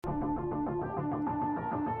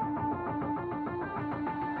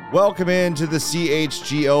Welcome into the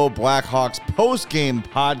CHGO Blackhawks post-game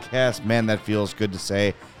podcast. Man, that feels good to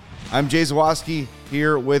say. I'm Jay Zawoski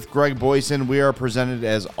here with Greg Boyson. We are presented,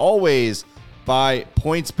 as always, by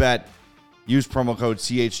PointsBet. Use promo code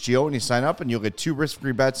CHGO and you sign up, and you'll get 2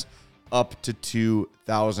 risk-free bets up to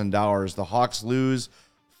 $2,000. The Hawks lose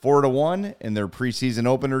 4-1 in their preseason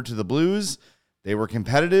opener to the Blues. They were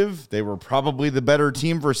competitive. They were probably the better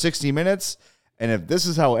team for 60 minutes. And if this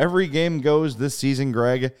is how every game goes this season,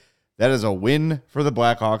 Greg, that is a win for the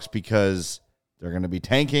Blackhawks because they're going to be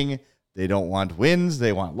tanking. They don't want wins.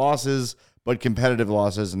 They want losses, but competitive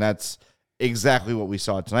losses, and that's exactly what we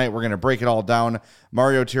saw tonight. We're going to break it all down.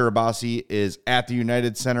 Mario Tirabassi is at the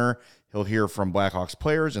United Center. He'll hear from Blackhawks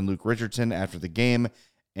players and Luke Richardson after the game,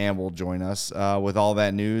 and will join us with all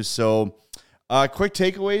that news. So quick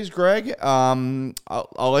takeaways, Greg.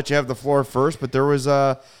 I'll let you have the floor first, but there was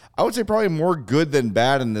I would say probably more good than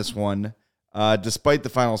bad in this one, despite the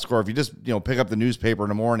final score. If you just pick up the newspaper in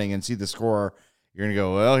the morning and see the score, you're going to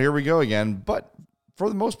go, well, here we go again. But for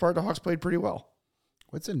the most part, the Hawks played pretty well.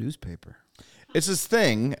 What's a newspaper? It's this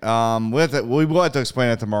thing. We will have to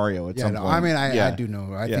explain it to Mario at some point. I do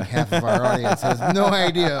know. I think half of our audience has no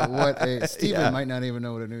idea what Steven might not even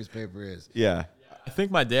know what a newspaper is. Yeah. I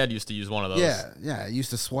think my dad used to use one of those. Yeah. It used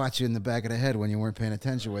to swat you in the back of the head when you weren't paying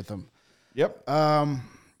attention with them. Yep.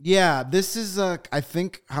 Yeah, this is, I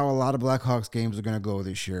think, how a lot of Blackhawks games are going to go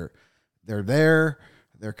this year. They're there.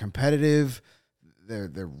 They're competitive. They're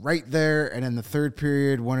right there. And in the third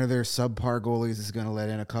period, one of their subpar goalies is going to let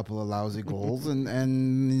in a couple of lousy goals, and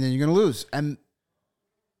then you're going to lose. And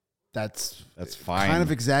that's fine. Kind of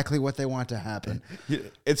exactly what they want to happen.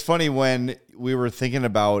 It's funny when we were thinking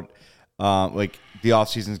about the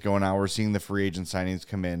offseason's going on, we're seeing the free agent signings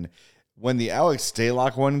come in. When the Alex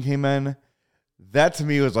Stalock one came in, that to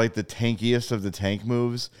me was like the tankiest of the tank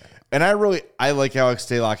moves. And I like Alex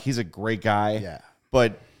Stalock. He's a great guy. Yeah.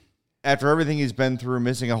 But after everything he's been through,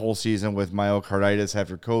 missing a whole season with myocarditis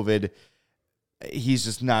after COVID, he's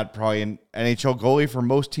just not probably an NHL goalie for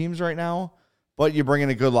most teams right now. But you bring in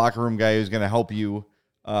a good locker room guy who's going to help you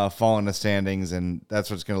fall in the standings, and that's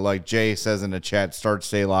what's going to like. Jay says in the chat, start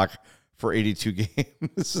Stalock for 82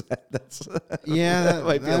 games. That's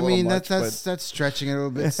stretching it a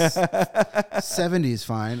little bit. 70 is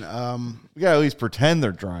fine. We gotta at least pretend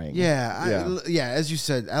they're trying. Yeah. As you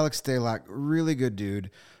said, Alex Stalock, really good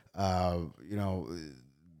dude. That's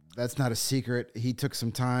not a secret. He took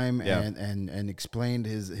some time and explained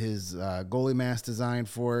his goalie mask design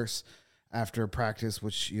for us after practice,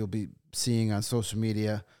 which you'll be seeing on social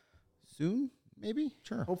media soon, maybe.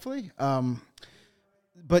 Sure, hopefully.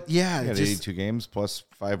 But yeah, 82 games plus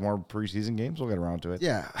 5 more preseason games. We'll get around to it.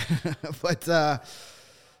 Yeah, but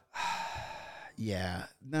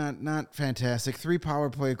not fantastic. 3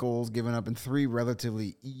 power play goals given up and 3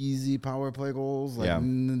 relatively easy power play goals.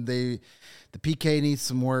 The PK needs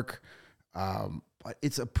some work, but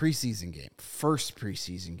it's a preseason game, first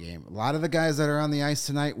preseason game. A lot of the guys that are on the ice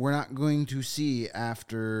tonight, we're not going to see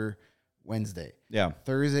after Wednesday. Yeah,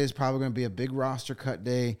 Thursday is probably going to be a big roster cut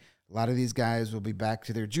day. A lot of these guys will be back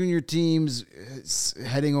to their junior teams,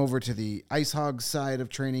 heading over to the Ice Hogs side of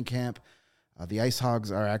training camp. The Ice Hogs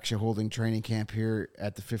are actually holding training camp here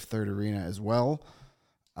at the Fifth Third Arena as well.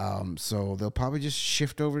 So they'll probably just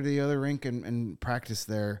shift over to the other rink and practice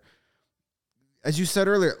there. As you said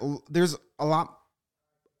earlier, there's a lot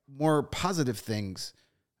more positive things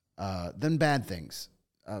than bad things.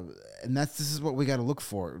 And this is what we got to look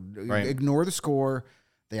for. Right. Ignore the score.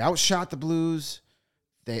 They outshot the Blues.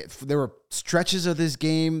 There were stretches of this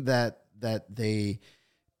game that they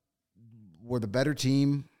were the better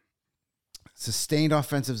team, sustained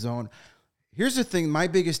offensive zone. Here's the thing, my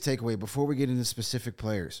biggest takeaway before we get into specific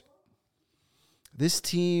players. This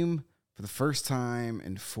team, for the first time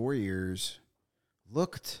in 4 years,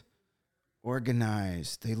 looked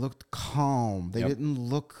organized. They looked calm. They didn't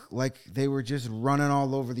look like they were just running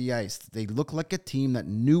all over the ice. They looked like a team that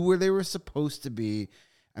knew where they were supposed to be,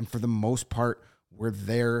 and for the most part, we're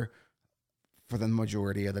there for the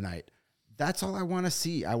majority of the night. That's all I want to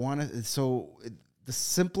see. The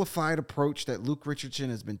simplified approach that Luke Richardson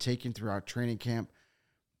has been taking throughout training camp,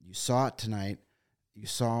 you saw it tonight. You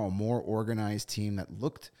saw a more organized team that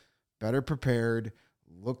looked better prepared,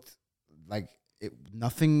 looked like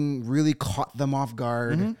nothing really caught them off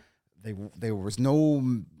guard. Mm-hmm. There was no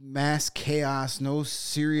mass chaos, no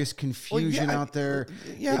serious confusion out there.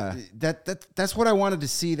 Yeah. That's what I wanted to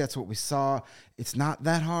see. That's what we saw. It's not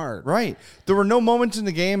that hard. Right. There were no moments in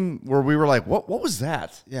the game where we were like, what was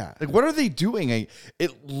that? Yeah. Like, what are they doing?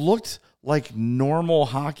 It looked like normal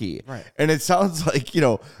hockey. Right. And it sounds like,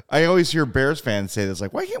 I always hear Bears fans say this,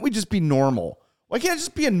 like, why can't we just be normal? Why can't it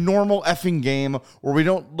just be a normal effing game where we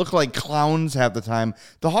don't look like clowns half the time?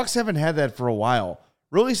 The Hawks haven't had that for a while,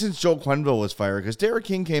 really since Joel Quenneville was fired, because Derek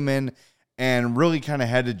King came in and really kind of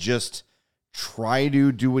had to just try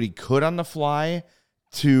to do what he could on the fly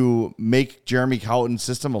to make Jeremy Colleton's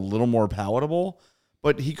system a little more palatable,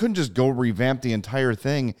 but he couldn't just go revamp the entire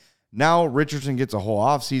thing. Now Richardson gets a whole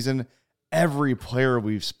offseason. Every player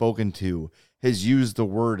we've spoken to has used the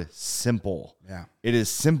word simple. Yeah. It is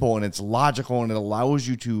simple and it's logical and it allows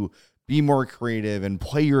you to be more creative and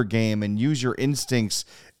play your game and use your instincts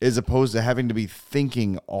as opposed to having to be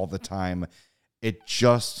thinking all the time. It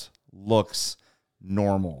just looks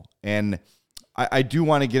normal. And I do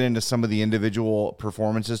want to get into some of the individual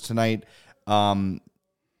performances tonight. Andreas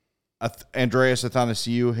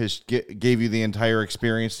Athanasiou gave you the entire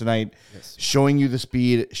experience tonight, yes, showing you the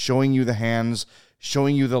speed, showing you the hands,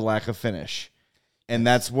 showing you the lack of finish. And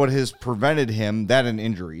that's what has prevented him, that and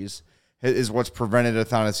injuries, is what's prevented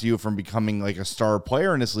Athanasiou from becoming like a star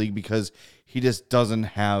player in this league, because he just doesn't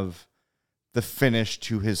have the finish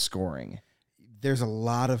to his scoring. There's a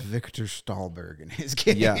lot of Victor Stahlberg in his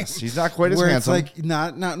game. Yes, he's not quite as where handsome. It's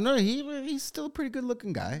like he's still a pretty good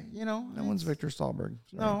looking guy. You know, no one's Victor Stahlberg.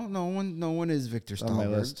 Sorry. No one is Victor Stahlberg. On my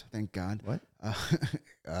list. Thank God. What?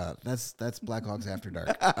 That's Blackhawks After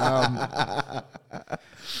Dark.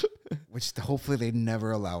 Which hopefully they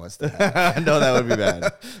never allow us to have. No, that would be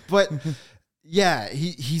bad. But yeah,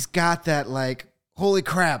 he's got that like, holy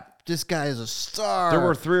crap, this guy is a star. There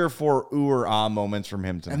were 3 or 4 ooh or ah moments from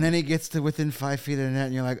him tonight. And then he gets to within 5 feet of the net,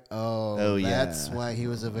 and you're like, oh that's why he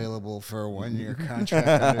was available for a 1-year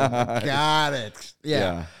contract. Got it.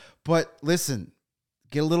 Yeah. But listen,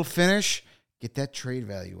 get a little finish, get that trade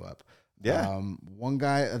value up. Yeah. One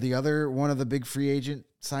of the big free agent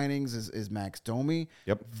signings is Max Domi.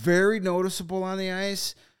 Yep. Very noticeable on the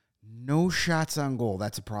ice. No shots on goal.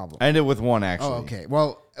 That's a problem. I ended with 1, actually. Oh, okay.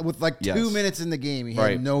 Well, with like 2 minutes in the game, he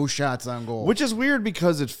had no shots on goal. Which is weird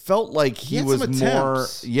because it felt like he was some more...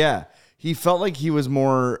 attempts. Yeah. He felt like he was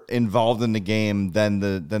more involved in the game than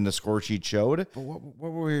the score sheet showed. But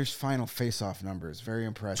what were his final face-off numbers? Very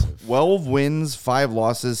impressive. 12 wins, 5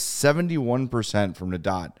 losses, 71% from the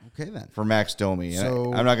dot. Okay, then. For Max Domi.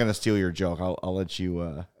 So, I'm not going to steal your joke. I'll let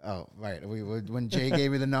you... Oh, right. When Jay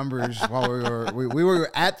gave me the numbers while we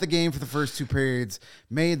were at the game for the first 2 periods,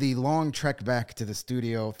 made the long trek back to the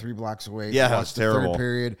studio 3 blocks away. Yeah, to watch that's the terrible. Third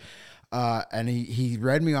period. And he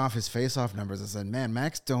read me off his face-off numbers. I said, man,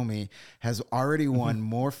 Max Domi has already won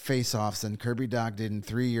more face-offs than Kirby Dach did in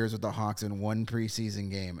 3 years with the Hawks in 1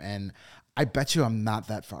 preseason game. And I bet you I'm not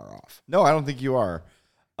that far off. No, I don't think you are.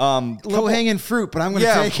 Low-hanging fruit, but I'm going to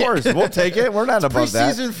take it. Yeah, of course. We'll take it. We're not above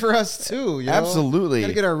that. Preseason for us, too. You know? Absolutely. Got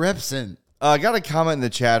to get our reps in. I got a comment in the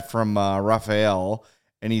chat from Raphael,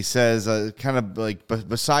 and he says, kind of like,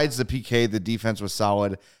 besides the PK, the defense was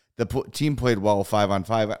solid. The team played well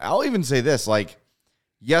 5-on-5. I'll even say this, like,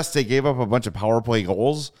 yes, they gave up a bunch of power play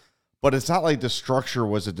goals, but it's not like the structure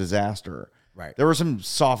was a disaster. Right. There were some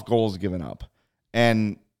soft goals given up,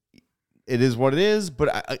 and it is what it is.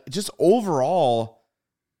 But just overall,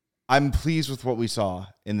 I'm pleased with what we saw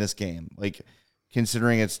in this game. Like,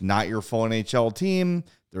 considering it's not your full NHL team,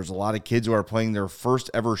 there's a lot of kids who are playing their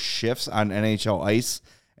first ever shifts on NHL ice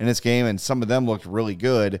in this game, and some of them looked really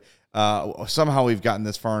good. Somehow we've gotten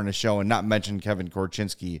this far in the show and not mentioned Kevin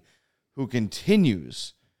Korchinski, who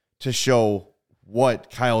continues to show what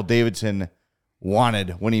Kyle Davidson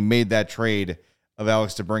wanted when he made that trade of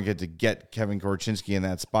Alex DeBrincat to get Kevin Korchinski in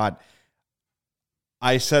that spot.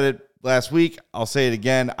 I said it last week. I'll say it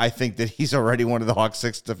again. I think that he's already one of the Hawks'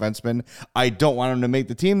 6 defensemen. I don't want him to make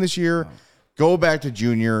the team this year. No. Go back to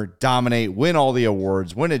junior, dominate, win all the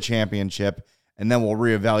awards, win a championship, and then we'll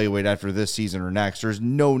reevaluate after this season or next. There's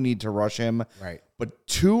no need to rush him. Right. But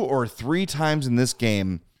 2 or 3 times in this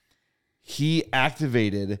game, he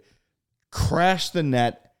activated, crashed the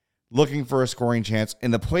net, looking for a scoring chance.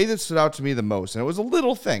 And the play that stood out to me the most, and it was a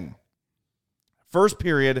little thing. First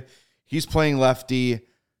period, he's playing lefty.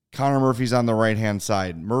 Connor Murphy's on the right-hand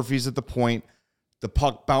side. Murphy's at the point. The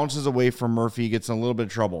puck bounces away from Murphy, gets in a little bit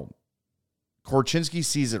of trouble. Korchinski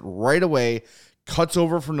sees it right away, cuts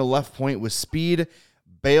over from the left point with speed,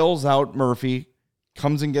 bails out Murphy,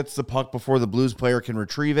 comes and gets the puck before the Blues player can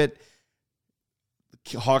retrieve it.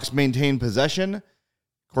 Hawks maintain possession.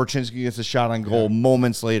 Korchinski gets a shot on goal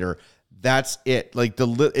moments later. That's it. Like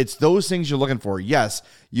it's those things you're looking for. Yes,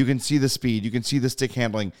 you can see the speed, you can see the stick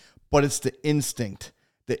handling, but it's the instinct.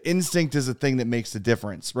 The instinct is the thing that makes the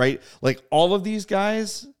difference, right? Like all of these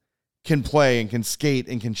guys can play and can skate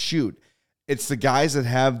and can shoot. It's the guys that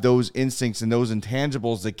have those instincts and those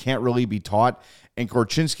intangibles that can't really be taught. And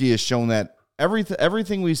Korchinski has shown that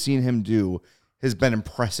everything we've seen him do has been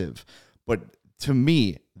impressive. But to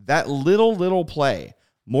me, that little play,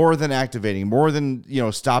 more than activating, more than,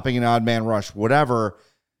 stopping an odd man rush, whatever,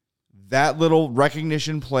 that little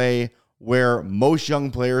recognition play where most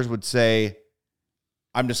young players would say,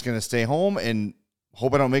 I'm just going to stay home and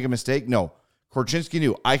hope I don't make a mistake. No, Korchinski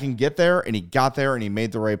knew I can get there, and he got there, and he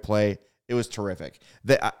made the right play. It was terrific.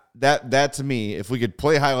 That to me, if we could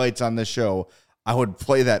play highlights on this show, I would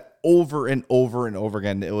play that over and over and over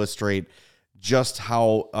again to illustrate just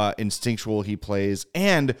how instinctual he plays.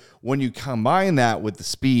 And when you combine that with the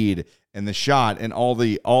speed and the shot and all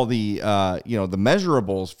the the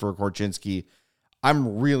measurables for Korchinski,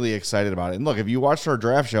 I'm really excited about it. And look, if you watched our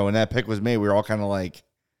draft show and that pick was made, we were all kind of like,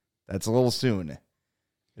 that's a little soon.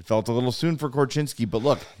 It felt a little soon for Korchinski, but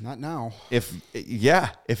look, not now. If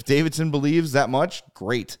Davidson believes that much,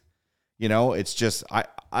 great. It's just I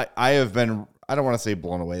have been, I don't want to say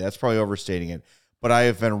blown away. That's probably overstating it, but I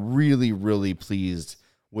have been really, really pleased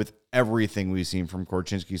with everything we've seen from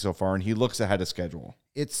Korchinski so far, and he looks ahead of schedule.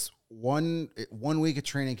 It's one week of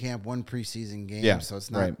training camp, one preseason game. Yeah, so it's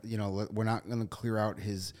not, right. We're not going to clear out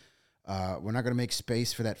his, we're not going to make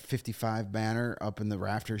space for that 55 banner up in the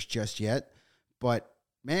rafters just yet. But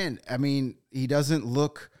man, I mean, he doesn't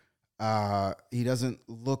look lost. He doesn't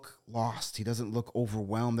look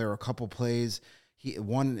overwhelmed. There are a couple plays.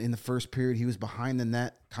 One in the first period, he was behind the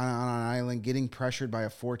net, kind of on an island, getting pressured by a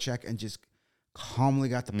forecheck, and just calmly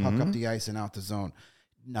got the puck up the ice and out the zone.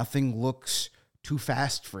 Nothing looks too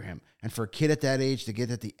fast for him. And for a kid at that age to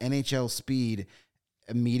get at the NHL speed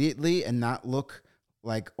immediately and not look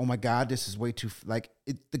like, oh my God, this is way too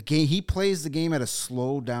the game. He plays the game at a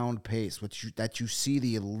slow down pace, that you see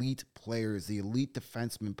the elite players, the elite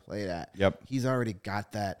defensemen play at. Yep, he's already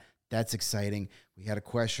got that. That's exciting. We had a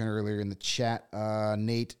question earlier in the chat,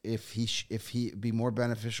 Nate, if he'd be more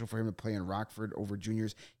beneficial for him to play in Rockford over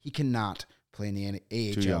juniors. He cannot play in the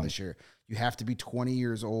AHL this year. You have to be 20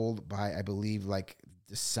 years old by, I believe, like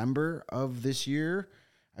December of this year.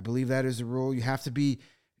 I believe that is the rule. You have to be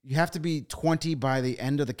 20 by the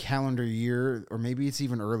end of the calendar year, or maybe it's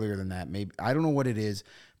even earlier than that. Maybe, I don't know what it is,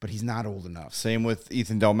 but he's not old enough. Same with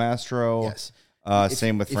Ethan Del Mastro. Yes.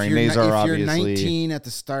 Same with Frank Nazar, obviously. If you're 19 at the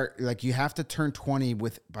start, like you have to turn 20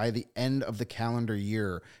 by the end of the calendar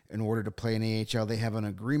year in order to play in AHL. They have an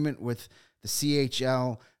agreement with the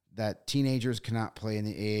CHL that teenagers cannot play in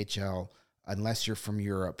the AHL unless you're from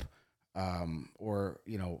Europe, or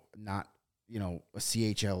not a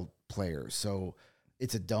CHL player. So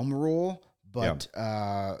it's a dumb rule, but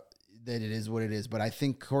that it is what it is. But I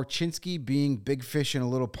think Korchinski being big fish in a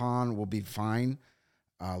little pond will be fine.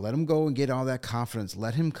 Let him go and get all that confidence.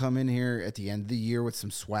 Let him come in here at the end of the year with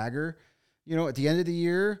some swagger. At the end of the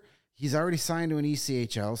year, he's already signed to an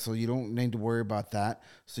ECHL, so you don't need to worry about that.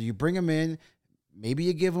 So you bring him in. Maybe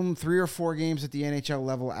you give him 3 or 4 games at the NHL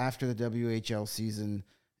level after the WHL season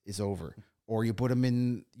is over. Or you put him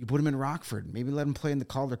in Rockford. Maybe let him play in the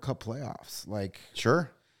Calder Cup playoffs.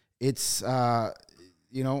 Sure. It's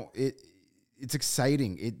it's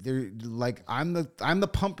exciting. I'm the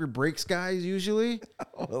pump your brakes guys usually.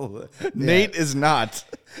 Nate is not.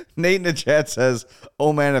 Nate in the chat says,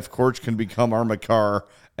 "Oh man, if Korch can become our Makar."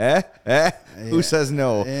 Who says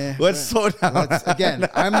no? Let's slow down. Again,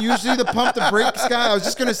 I'm usually the pump the brakes guy. I was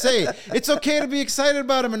just gonna say it's okay to be excited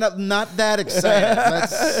about him and not that excited.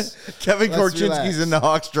 Kevin Korchinski's in the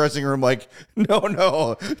Hawks dressing room, like,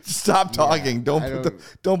 no, stop talking. Yeah,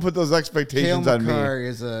 don't put those expectations on me. Makar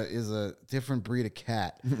is a different breed of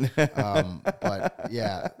cat. But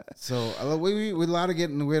yeah, so we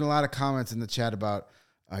had a lot of comments in the chat about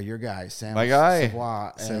your guy, my guy,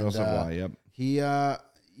 Samuel Savoie. Yep.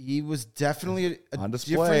 He was definitely a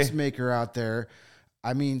display. difference maker out there.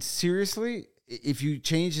 I mean, seriously, if you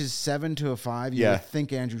change his 7 to a 5, you would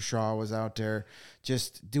think Andrew Shaw was out there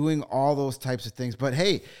just doing all those types of things. But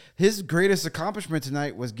hey, his greatest accomplishment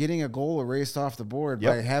tonight was getting a goal erased off the board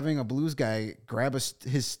by having a Blues guy grab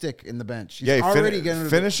his stick in the bench. He's already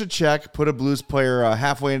finish a check, put a Blues player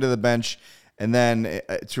halfway into the bench, and then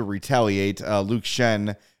to retaliate, Luke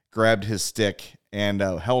Shen grabbed his stick and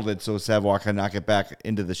held it so Savoie could knock it back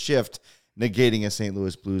into the shift, negating a St.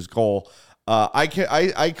 Louis Blues goal.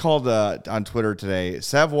 I called on Twitter today,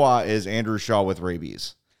 Savoie is Andrew Shaw with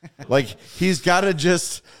rabies. He's got to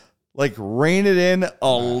just rein it in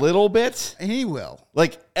a little bit. And he will.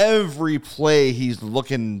 Every play he's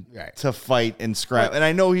looking to fight and scrap. And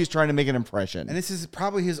I know he's trying to make an impression. And this is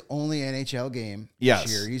probably his only NHL game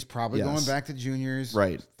this year. He's probably going back to juniors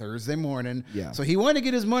Thursday morning. Yeah. So he wanted to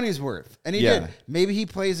get his money's worth. And he did. Maybe he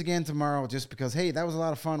plays again tomorrow just because, hey, that was a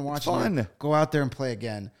lot of fun watching him go out there and play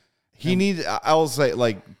again. He needs, I'll say,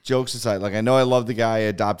 like, jokes aside, like, I know I love the guy, I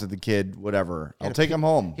adopted the kid, whatever. I'll take him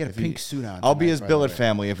home. He had a pink suit on. I'll be his billet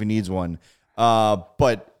family if he needs one.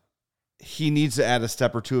 But he needs to add a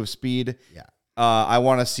step or two of speed. Yeah. I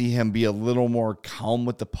want to see him be a little more calm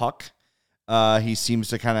with the puck. He seems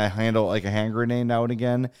to kind of handle like a hand grenade now and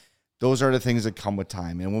again. Those are the things that come with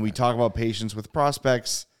time. And when we talk about patience with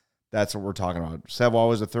prospects, that's what we're talking about. Savoie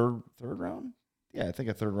was a third round? Yeah, I think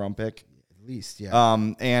a third round pick. At least,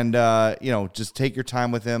 yeah. Just take your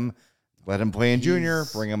time with him. Let him play in junior.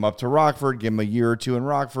 Bring him up to Rockford. Give him a year or two in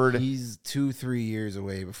Rockford. He's 2-3 years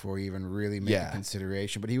away before he even really made a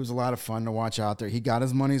consideration. But he was a lot of fun to watch out there. He got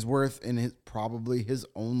his money's worth in probably his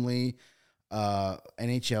only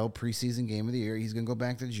NHL preseason game of the year. He's going to go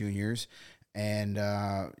back to juniors. And,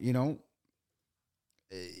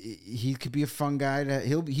 he could be a fun guy.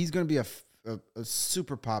 He's going to be a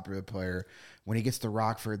super popular player. When he gets to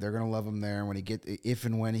Rockford, they're going to love him there. When he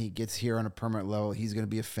gets here on a permanent level, he's going to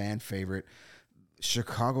be a fan favorite.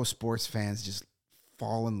 Chicago sports fans just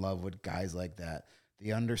fall in love with guys like that.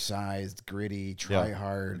 The undersized, gritty, try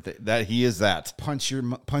hard. That he is that. Punch you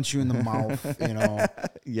in the mouth,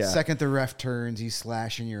 Yeah. Second the ref turns, he's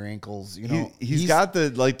slashing your ankles. He's got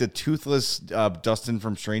the toothless Dustin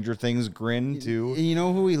from Stranger Things grin too. You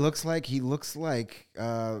know who he looks like? He looks like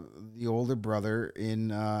the older brother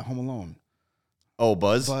in Home Alone. Oh,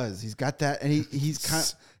 Buzz. He's got that, and he's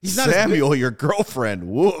not Samuel, your girlfriend.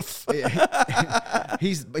 Woof.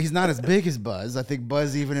 He's not as big as Buzz. I think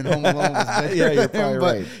Buzz even in Home Alone was bigger. Yeah, you're probably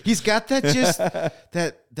right. He's got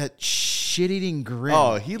that shit-eating grin.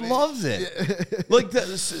 Oh, he loves it.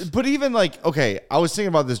 But even okay, I was thinking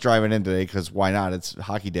about this driving in today because why not? It's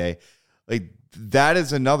hockey day. Like that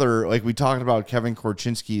is another. Like we talked about Kevin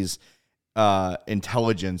Korchinski's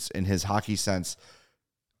intelligence in his hockey sense.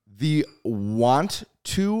 The want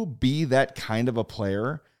to be that kind of a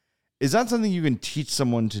player is not something you can teach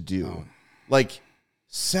someone to do. Oh. Like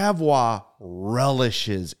Savoie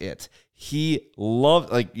relishes it. He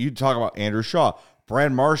loves, like you talk about Andrew Shaw,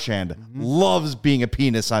 Brad Marchand loves being a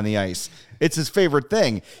penis on the ice. It's his favorite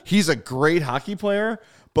thing. He's a great hockey player,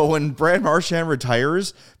 but when Brad Marchand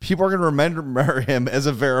retires, people are going to remember him as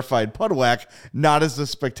a verified pudwack, not as the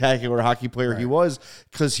spectacular hockey player he was,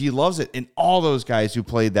 because he loves it. And all those guys who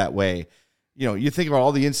played that way, you think about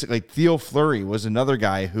all the instant, like Theo Fleury was another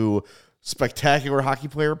guy who spectacular hockey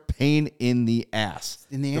player, pain in the ass.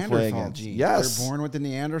 In the Neanderthal gene. Yes. They're born with the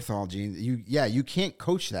Neanderthal gene. You can't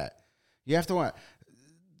coach that. You have to want.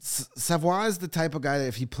 Savoie is the type of guy that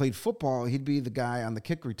if he played football, he'd be the guy on the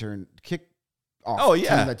kick off team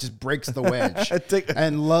that just breaks the wedge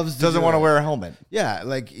and loves to doesn't want to wear a helmet. Yeah,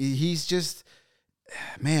 like he's just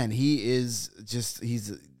you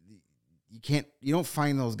don't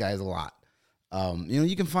find those guys a lot.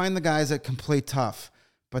 You can find the guys that can play tough,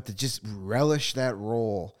 but to just relish that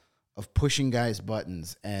role of pushing guys'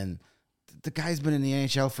 buttons. And the guy's been in the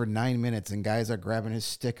NHL for 9 minutes, and guys are grabbing his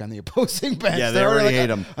stick on the opposing bench. Yeah, they already hate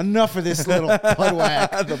him. Enough of this little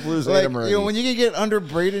pudwack. The Blues hate him already. When you can get under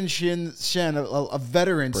Braden Shen, a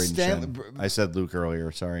veteran. I said Luke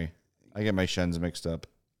earlier. Sorry. I get my Shens mixed up.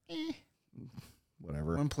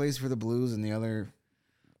 Whatever. One plays for the Blues and the other,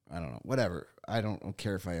 I don't know. Whatever. I don't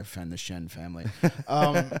care if I offend the Shen family.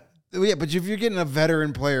 But if you're getting a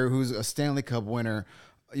veteran player who's a Stanley Cup winner,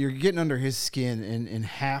 you're getting under his skin in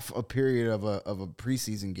half a period of a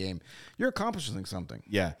preseason game, you're accomplishing something.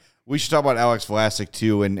 Yeah. We should talk about Alex Vlasic,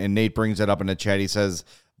 too, and Nate brings that up in the chat. He says,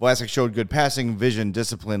 Vlasic showed good passing, vision,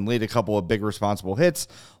 discipline, laid a couple of big responsible hits,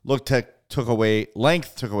 took away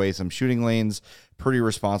some shooting lanes, pretty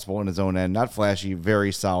responsible in his own end, not flashy,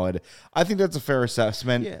 very solid. I think that's a fair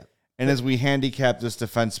assessment. Yeah. And as we handicap this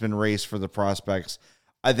defenseman race for the prospects,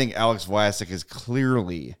 I think Alex Vlasic is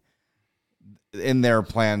clearly in their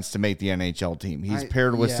plans to make the NHL team. He's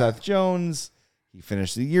paired with Seth Jones. He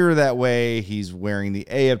finished the year that way. He's wearing the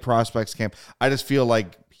A at prospects camp. I just feel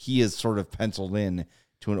like he is sort of penciled in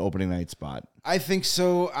to an opening night spot. I think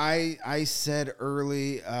so. I said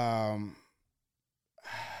early,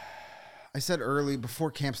 before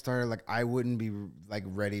camp started, like I wouldn't be like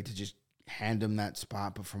ready to just hand him that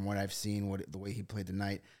spot. But from what I've seen, the way he played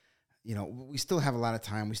tonight, we still have a lot of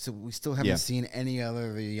time. We still haven't seen any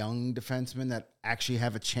other young defensemen that actually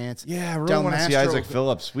have a chance. Yeah, I really want to see Isaac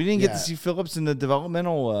Phillips. We didn't get to see Phillips in the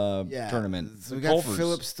developmental tournament. So we got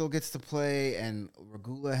Phillips still gets to play, and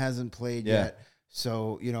Regula hasn't played yet.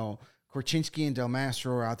 So, Korchinski and Del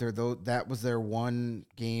Mastro are out there. Though that was their one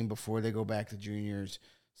game before they go back to juniors.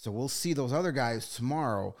 So we'll see those other guys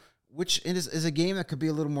tomorrow, which is a game that could be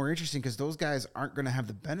a little more interesting because those guys aren't going to have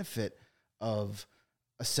the benefit of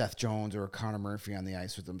a Seth Jones or a Connor Murphy on the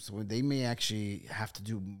ice with them. So they may actually have to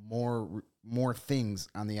do more things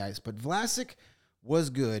on the ice. But Vlasic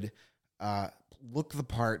was good. Looked the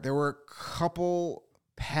part. There were a couple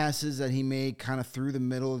passes that he made kind of through the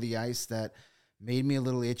middle of the ice that made me a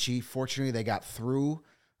little itchy. Fortunately, they got through.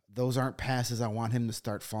 Those aren't passes I want him to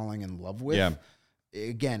start falling in love with. Yeah.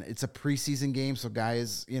 Again, it's a preseason game, so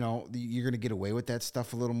guys, you're going to get away with that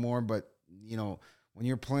stuff a little more. But, when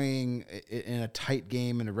you're playing in a tight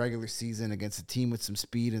game in a regular season against a team with some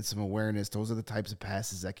speed and some awareness, those are the types of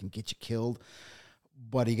passes that can get you killed.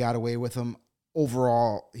 But he got away with them.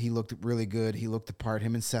 Overall, he looked really good. He looked the part.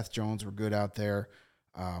 Him and Seth Jones were good out there.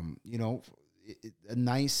 A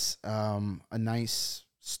nice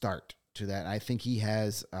start to that. I think he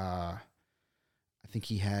has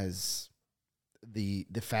the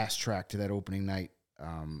fast track to that opening night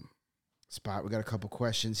spot. We got a couple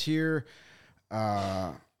questions here. Do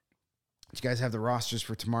you guys have the rosters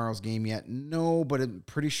for tomorrow's game yet? No, but I'm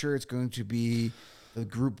pretty sure it's going to be the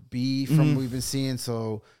Group B from what we've been seeing.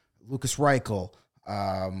 So Lucas Reichel,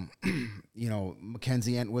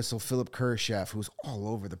 Mackenzie Entwistle, Philip Kurashev, who's all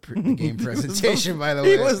over the game presentation, by the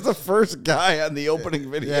way. He was the first guy on the opening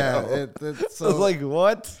video. Yeah. So, I was like,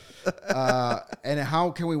 what? And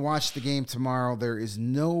how can we watch the game tomorrow? There is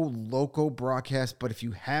no local broadcast, but if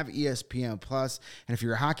you have ESPN Plus, and if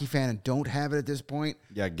you're a hockey fan and don't have it at this point,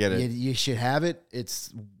 get it. You should have it.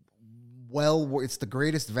 It's the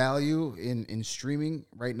greatest value in streaming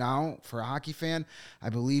right now for a hockey fan.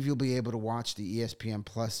 I believe you'll be able to watch the ESPN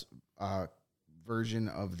Plus version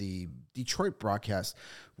of the Detroit broadcast,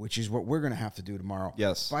 which is what we're going to have to do tomorrow.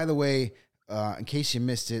 Yes. By the way, in case you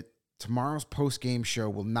missed it, tomorrow's post-game show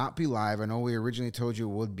will not be live. I know we originally told you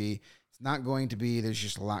it would be. It's not going to be. There's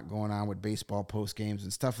just a lot going on with baseball post-games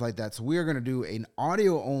and stuff like that. So we are going to do an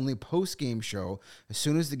audio-only post-game show as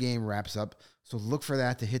soon as the game wraps up. So look for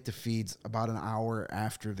that to hit the feeds about an hour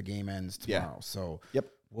after the game ends tomorrow. Yeah. So yep.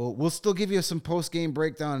 We'll still give you some post-game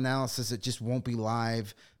breakdown analysis. It just won't be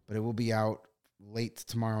live, but it will be out late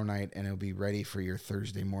tomorrow night, and it'll be ready for your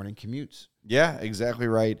Thursday morning commutes. Yeah, exactly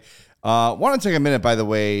right. Want to take a minute, by the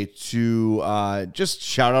way, to just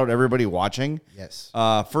shout out everybody watching. Yes.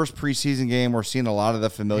 First preseason game. We're seeing a lot of the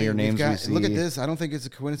familiar names we see. Look at this. I don't think it's a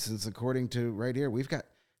coincidence. According to right here, we've got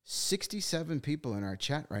 67 people in our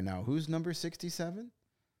chat right now. Who's number 67?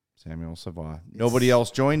 Samuel Savoie. Nobody else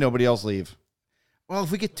join. Nobody else leave. Well,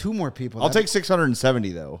 if we get two more people. I'll take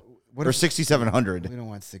 670, though. Or 6,700. We don't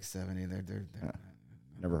want 670. They're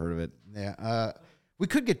never heard of it. Yeah. We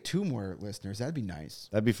could get two more listeners. That'd be nice.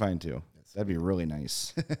 That'd be fine, too. That'd be really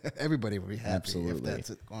nice. Everybody would be happy. Absolutely. If that's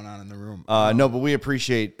what's going on in the room. No, but we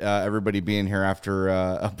appreciate everybody being here after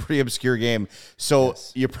a pretty obscure game. So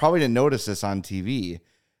Yes. You probably didn't notice this on TV.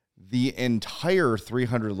 The entire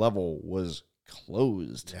 300 level was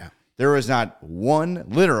closed. Yeah. There was not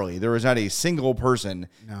there was not a single person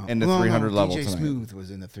in the 300 level DJ tonight. Smooth was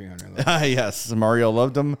in the 300 level. Yes, Mario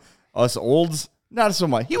loved him. Us olds, not so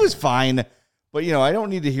much. He was fine. But, I don't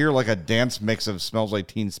need to hear like a dance mix of Smells Like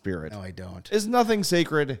Teen Spirit. No, I don't. Is nothing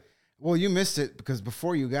sacred. Well, you missed it because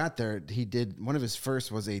before you got there, he did one of his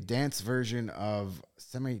first was a dance version of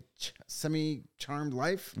Semi Charmed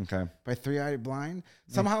Life by 3 Eyed Blind.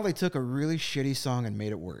 Somehow they took a really shitty song and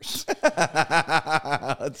made it worse.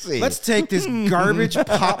 Let's see. Let's take this garbage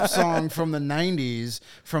pop song from the 90s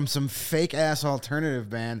from some fake ass alternative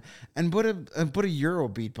band and put a Euro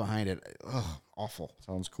beat behind it. Ugh, awful.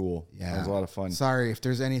 Sounds cool. Yeah. Sounds a lot of fun. Sorry if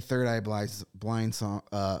there's any Third Eye Blind song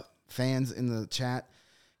fans in the chat.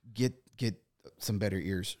 Get some better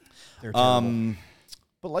ears. They're terrible.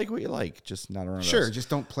 But like what you like, just not around Sure, us. just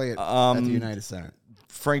don't play it at the United Center.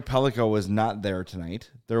 Frank Pellico was not there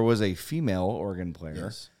tonight. There was a female organ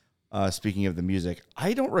player. Yes. Speaking of the music,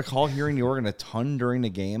 I don't recall hearing the organ a ton during the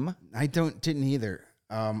game. I didn't either.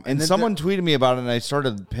 And then someone tweeted me about it, and I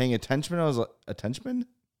started paying attention. I was like, attention,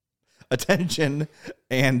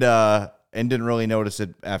 and didn't really notice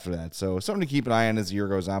it after that. So something to keep an eye on as the year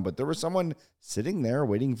goes on. But there was someone sitting there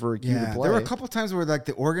waiting for a cue to play. There were a couple of times where like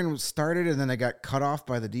the organ started and then it got cut off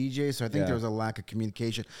by the DJ. So I think there was a lack of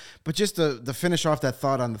communication. But just to finish off that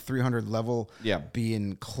thought on the 300 level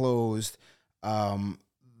being closed,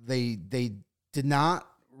 they did not.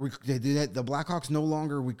 The Blackhawks no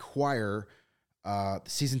longer require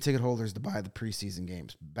season ticket holders to buy the preseason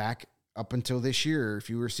games. Back up until this year, if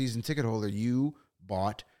you were a season ticket holder, you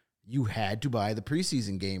had to buy the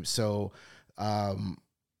preseason games. So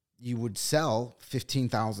you would sell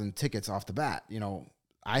 15,000 tickets off the bat.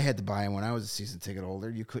 I had to buy them when I was a season ticket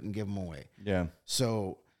holder. You couldn't give them away. Yeah.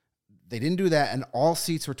 So they didn't do that, and all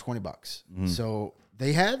seats were $20. Mm-hmm. So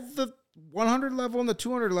they had the 100 level and the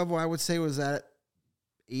 200 level, I would say, was at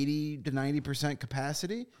 80 to 90%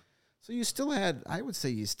 capacity. So you still had, I would say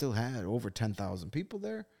you still had over 10,000 people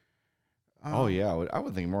there. Oh, yeah. I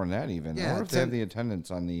would think more than that even. Yeah, I wonder if they have the attendance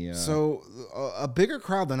on the... So a bigger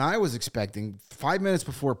crowd than I was expecting. 5 minutes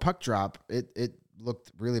before puck drop, it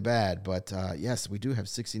looked really bad. But, yes, we do have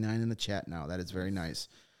 69 in the chat now. That is very nice.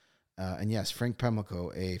 And, yes, Frank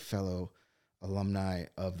Pemlico, a fellow alumni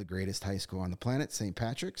of the greatest high school on the planet, St.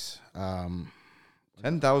 Patrick's.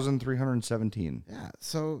 10,317. Yeah.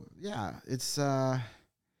 So, yeah, it's, it's a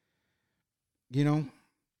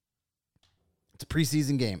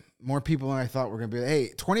preseason game. More people than I thought were going to be.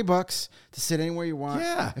 Hey, $20 to sit anywhere you want.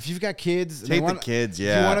 Yeah. If you've got kids, Take the kids.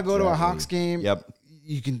 Yeah. If you want to go to a Hawks game, yep.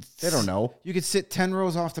 You can. They don't know. You could sit 10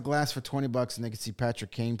 rows off the glass for $20, and they could see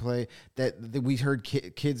Patrick Kane play. That we heard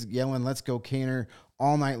kids yelling, "Let's go, Kaner!"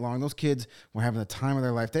 all night long. Those kids were having the time of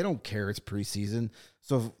their life. They don't care it's preseason,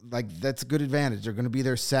 so that's a good advantage. They're going to be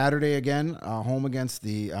there Saturday again, home against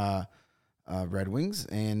the Red Wings,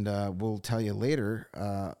 and we'll tell you later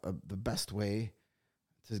the best way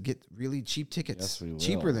to get really cheap tickets. Yes, we will.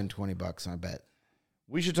 Cheaper than $20, I bet.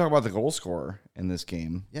 We should talk about the goal scorer in this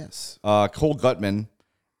game. Yes. Cole Gutman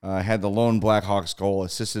had the lone Blackhawks goal,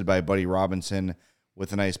 assisted by Buddy Robinson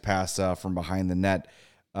with a nice pass from behind the net.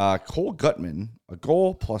 Cole Gutman, a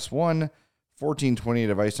goal +1, 14:28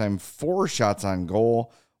 of ice time, 4 shots on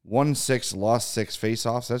goal, 1-6, lost 6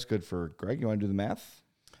 faceoffs. That's good for Greg. You want to do the math?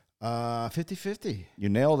 50-50. You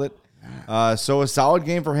nailed it. So a solid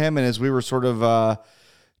game for him. And as we were sort of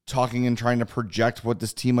talking and trying to project what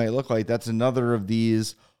this team might look like, that's another of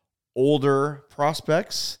these older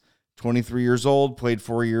prospects, 23 years old, played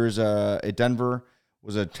 4 years at Denver,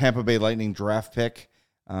 was a Tampa Bay Lightning draft pick,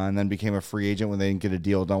 and then became a free agent when they didn't get a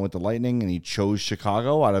deal done with the Lightning, and he chose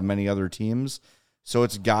Chicago out of many other teams. So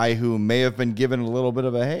it's a guy who may have been given a little bit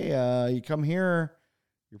of a, hey, you come here,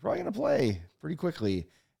 you're probably going to play pretty quickly.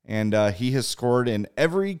 And he has scored in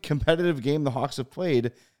every competitive game the Hawks have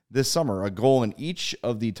played this summer, a goal in each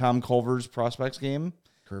of the Tom Culver's prospects game.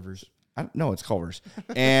 No, it's Culver's.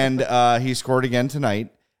 And he scored again tonight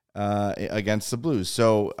against the Blues.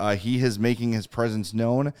 So he is making his presence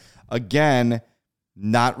known. Again,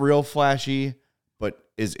 not real flashy, but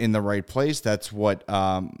is in the right place. That's what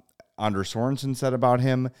Anders Sorensen said about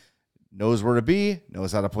him. Knows where to be,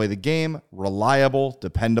 knows how to play the game, reliable,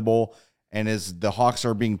 dependable. And as the Hawks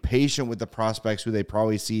are being patient with the prospects who they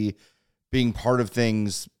probably see being part of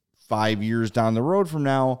things 5 years down the road from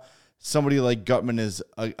now, somebody like Gutman is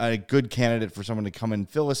a good candidate for someone to come and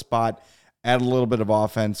fill a spot, add a little bit of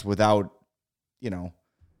offense without, I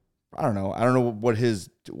don't know. I don't know what his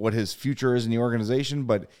future is in the organization,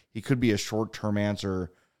 but he could be a short-term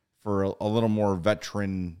answer for a little more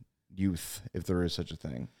veteran youth, if there is such a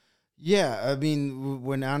thing. Yeah, I mean,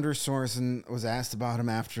 when Anders Sorensen was asked about him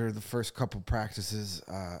after the first couple practices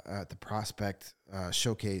at the prospect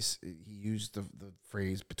showcase, he used the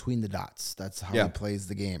phrase "between the dots." That's how he plays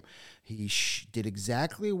the game. He did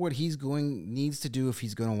exactly what needs to do if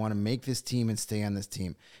he's going to want to make this team and stay on this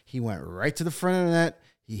team. He went right to the front of the net.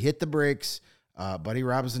 He hit the brakes. Buddy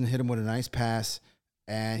Robinson hit him with a nice pass,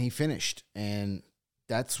 and he finished. And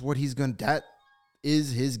that's what that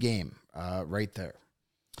is his game right there.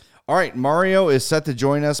 All right, Mario is set to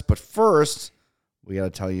join us, but first, we got to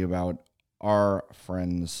tell you about our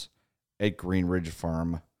friends at Green Ridge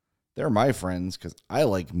Farm. They're my friends because I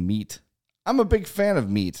like meat. I'm a big fan of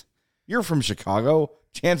meat. You're from Chicago.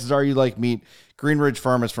 Chances are you like meat. Green Ridge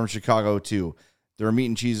Farm is from Chicago, too. They're a meat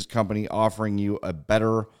and cheese company offering you a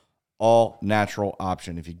better, all-natural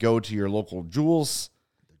option. If you go to your local Jewels,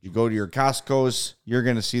 you go to your Costco's, you're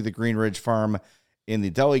going to see the Green Ridge Farm in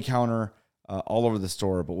the deli counter, all over the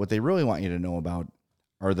store. But what they really want you to know about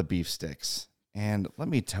are the beef sticks. And let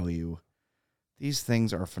me tell you, these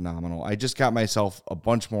things are phenomenal. I just got myself a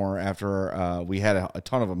bunch more after we had a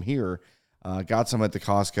ton of them here. Got some at the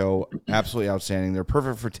Costco. Absolutely outstanding. They're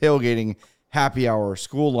perfect for tailgating, happy hour,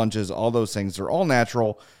 school lunches, all those things. They're all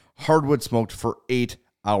natural, hardwood smoked for 8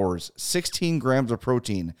 hours. 16 grams of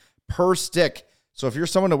protein per stick. So if you're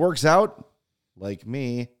someone that works out, like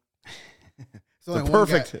me, There's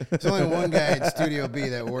only one guy at Studio B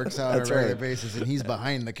that works out on a regular basis, and he's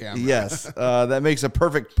behind the camera. Yes, that makes a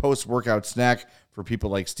perfect post-workout snack for people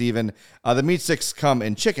like Steven. The meat sticks come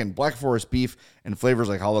in chicken, Black Forest beef, and flavors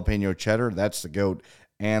like jalapeno cheddar, that's the goat,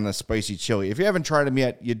 and the spicy chili. If you haven't tried them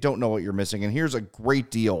yet, you don't know what you're missing. And here's a great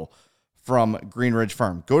deal from Green Ridge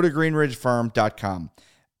Farm. Go to greenridgefarm.com.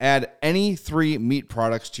 Add any 3 meat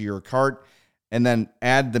products to your cart, and then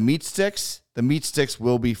add the meat sticks. The meat sticks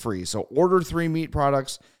will be free. So order 3 meat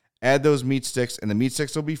products, add those meat sticks, and the meat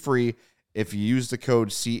sticks will be free if you use the code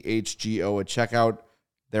CHGO at checkout.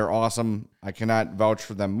 They're awesome. I cannot vouch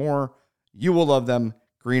for them more. You will love them.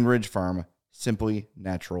 Green Ridge Farm, simply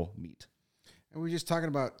natural meat. And we're just talking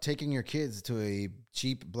about taking your kids to a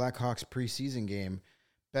cheap Blackhawks preseason game.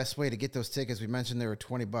 Best way to get those tickets, we mentioned they were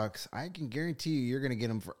 $20. I can guarantee you're going to get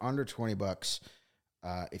them for under $20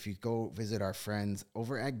 if you go visit our friends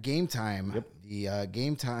over at Game Time. Yep. The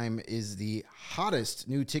Game Time is the hottest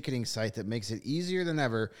new ticketing site that makes it easier than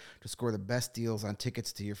ever to score the best deals on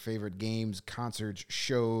tickets to your favorite games, concerts,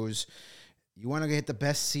 shows. You want to get the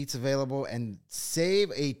best seats available and save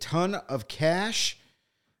a ton of cash?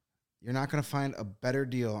 You're not going to find a better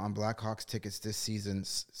deal on Blackhawks tickets this season,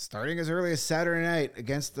 starting as early as Saturday night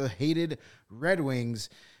against the hated Red Wings.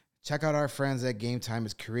 Check out our friends at Game Time.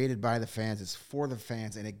 It's created by the fans. It's for the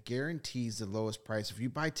fans, and it guarantees the lowest price. If you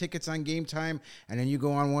buy tickets on Game Time and then you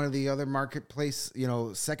go on one of the other marketplace,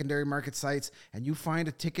 secondary market sites, and you find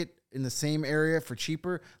a ticket in the same area for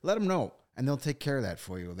cheaper, let them know, and they'll take care of that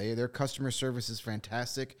for you. Their customer service is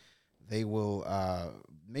fantastic. They will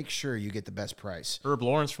make sure you get the best price. Herb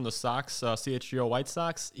Lawrence from the Sox, CHGO White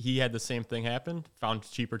Sox, he had the same thing happen, found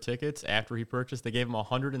cheaper tickets after he purchased. They gave him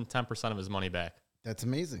 110% of his money back. That's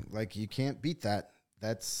amazing. Like, you can't beat that.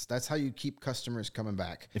 That's how you keep customers coming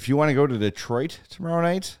back. If you want to go to Detroit tomorrow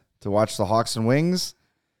night to watch the Hawks and Wings,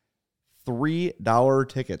 $3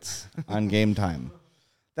 tickets on Game Time.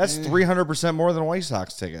 That's 300% more than White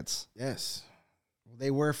Sox tickets. Yes.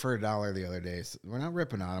 They were for $1 the other day. So we're not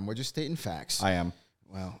ripping on them. We're just stating facts. I am.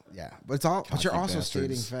 Well, yeah. But you're also bastards.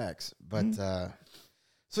 stating facts. But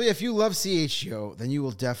so yeah, if you love CHGO, then you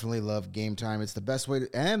will definitely love Game Time. It's the best way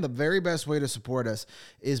and the very best way to support us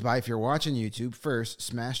is by, if you're watching YouTube, first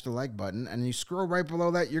smash the like button, and you scroll right below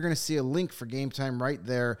that, you're going to see a link for Game Time right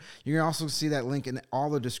there. You're going to also see that link in all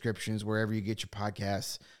the descriptions wherever you get your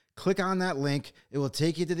podcasts. Click on that link. It will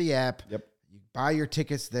take you to the app. Yep. You buy your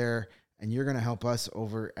tickets there, and you're going to help us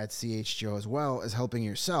over at CHGO as well as helping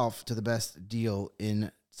yourself to the best deal in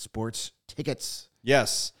sports tickets.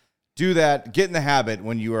 Yes. Do that. Get in the habit.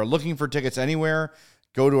 When you are looking for tickets anywhere,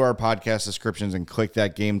 go to our podcast descriptions and click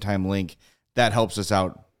that Game Time link. That helps us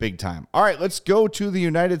out big time. All right, let's go to the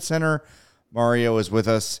United Center. Mario is with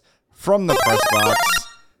us from the press box.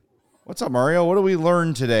 What's up, Mario? What do we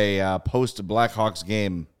learn today post Blackhawks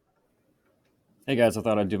game? Hey, guys, I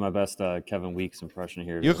thought I'd do my best Kevin Weeks impression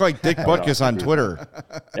here. You look like Dick Butkus on Twitter.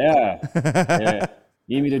 Yeah.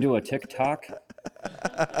 You need me to do a TikTok?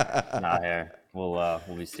 Nah, here. We'll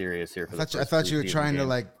be serious here. I thought you were trying to,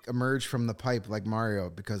 like, emerge from the pipe like Mario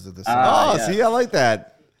because of the yes. See, I like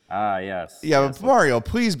that. Yes. Yeah, yes, but Mario,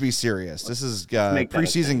 please be serious. This is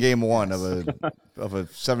preseason game one of a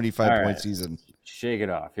 75-point season. Shake it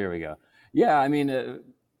off. Here we go. Yeah, I mean,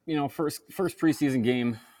 first preseason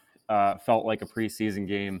game felt like a preseason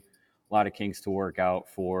game. A lot of kinks to work out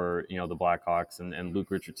for, the Blackhawks, and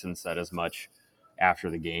Luke Richardson said as much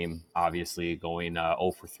after the game. Obviously, going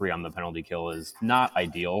 0 for 3 on the penalty kill is not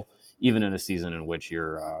ideal, even in a season in which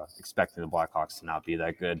you're expecting the Blackhawks to not be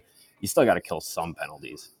that good. You still got to kill some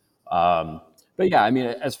penalties. But yeah, I mean,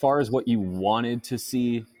 as far as what you wanted to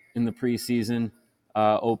see in the preseason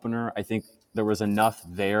opener, I think there was enough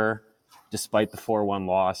there, despite the 4-1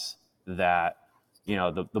 loss, that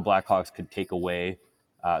the Blackhawks could take away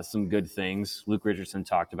some good things. Luke Richardson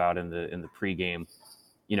talked about in the pregame.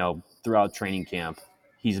 Throughout training camp,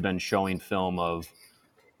 he's been showing film of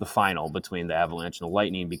the final between the Avalanche and the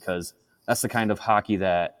Lightning, because that's the kind of hockey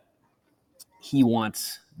that he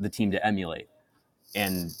wants the team to emulate.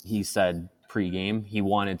 And he said pregame he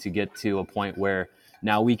wanted to get to a point where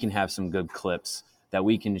now we can have some good clips that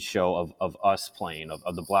we can show of us playing,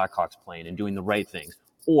 of the Blackhawks playing and doing the right things,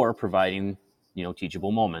 or providing,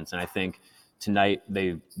 teachable moments. And I think tonight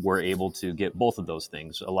they were able to get both of those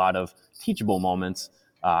things. A lot of teachable moments,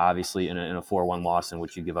 obviously in a 4-1 loss in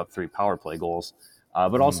which you give up 3 power play goals,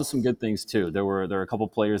 but also some good things too. There were a couple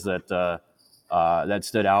players that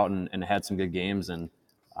stood out and had some good games. And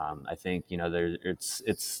I think,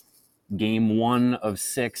 it's game 1 of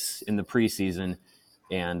 6 in the preseason.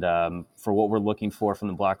 And for what we're looking for from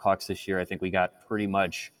the Blackhawks this year, I think we got pretty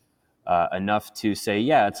much enough to say,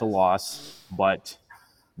 yeah, it's a loss, but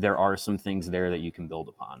there are some things there that you can build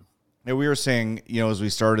upon. And we were saying, as we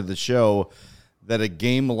started the show, that a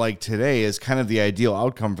game like today is kind of the ideal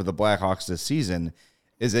outcome for the Blackhawks this season,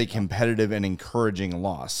 is a competitive and encouraging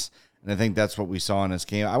loss. And I think that's what we saw in this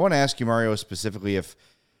game. I want to ask you, Mario, specifically,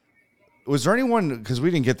 was there anyone, because we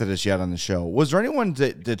didn't get to this yet on the show, was there anyone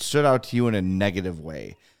that stood out to you in a negative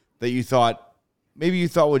way that you thought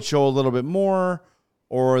would show a little bit more,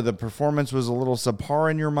 or the performance was a little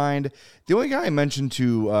subpar in your mind? The only guy I mentioned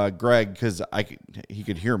to Greg, because he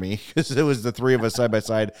could hear me, because it was the three of us side by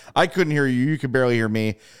side. I couldn't hear you. You could barely hear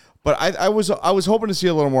me. But I was hoping to see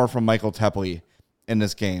a little more from Michael Tepley in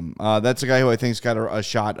this game. That's a guy who I think's got a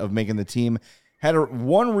shot of making the team. Had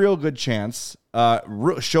one real good chance.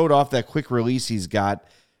 Showed off that quick release he's got.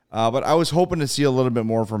 But I was hoping to see a little bit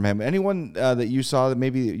more from him. Anyone that you saw that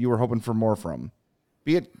maybe you were hoping for more from,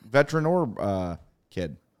 be it veteran or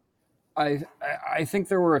kid? I think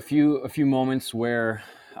there were a few moments where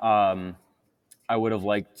I would have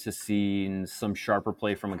liked to see some sharper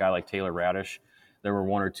play from a guy like Taylor Radish. There were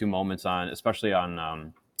one or two moments especially on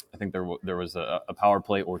I think there was a power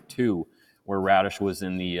play or two where Radish was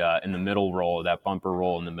in the middle role, that bumper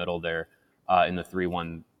role in the middle there in the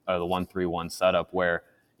 3-1 the 1-3-1 setup where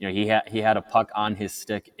he had a puck on his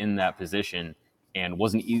stick in that position and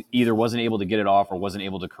wasn't able to get it off or wasn't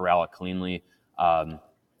able to corral it cleanly.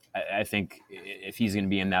 I think if he's going to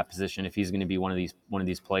be in that position, if he's going to be one of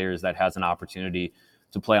these players that has an opportunity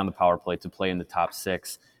to play on the power play, to play in the top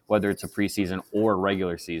six, whether it's a preseason or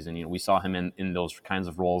regular season, we saw him in those kinds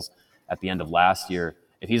of roles at the end of last year.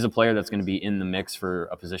 If he's a player that's going to be in the mix for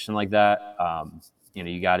a position like that,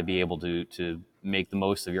 you got to be able to make the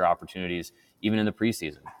most of your opportunities, even in the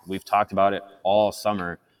preseason. We've talked about it all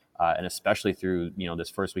summer, and especially through this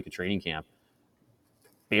first week of training camp.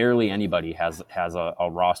 Barely anybody has a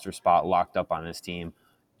roster spot locked up on this team,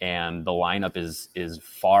 and the lineup is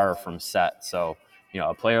far from set. So,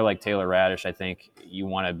 a player like Taylor Radish, I think you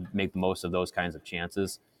want to make the most of those kinds of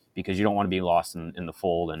chances because you don't want to be lost in the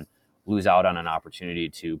fold and lose out on an opportunity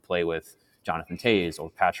to play with Jonathan Toews or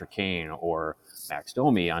Patrick Kane or Max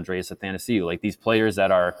Domi, Andreas Athanasiou, like these players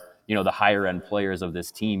that are, the higher end players of this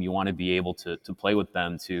team. You want to be able to play with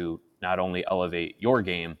them to not only elevate your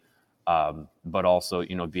game, but also,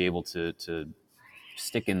 be able to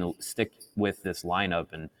stick with this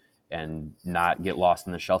lineup and not get lost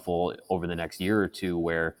in the shuffle over the next year or two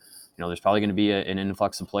where, there's probably going to be an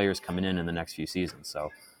influx of players coming in the next few seasons. So,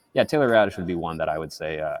 yeah, Taylor Radish would be one that I would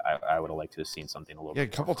say I would have liked to have seen something a little bit. Yeah, a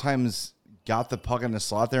couple times got the puck in the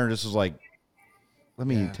slot there and just was like, let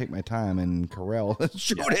me take my time and corral and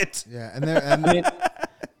shoot it. Yeah, and I mean,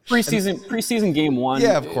 preseason game one.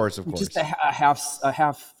 Yeah, of course. Just a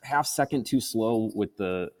half second too slow with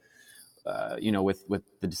the, with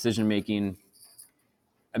the decision making.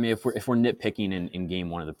 I mean, if we're nitpicking in game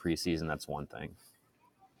one of the preseason, that's one thing.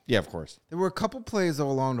 Yeah, of course. There were a couple plays though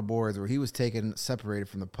along the boards where he was separated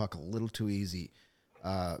from the puck a little too easy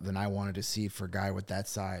than I wanted to see for a guy with that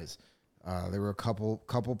size. There were a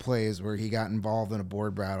couple plays where he got involved in a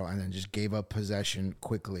board battle and then just gave up possession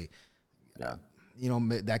quickly. Yeah.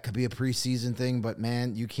 That could be a preseason thing, but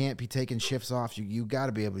man, you can't be taking shifts off. You got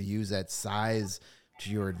to be able to use that size to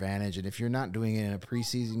your advantage. And if you're not doing it in a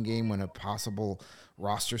preseason game when a possible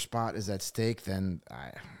roster spot is at stake, then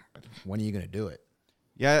when are you going to do it?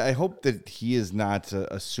 Yeah, I hope that he is not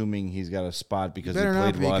assuming he's got a spot because he better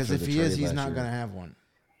played not be, well because after if the he is, trade he's last not year. going to have one.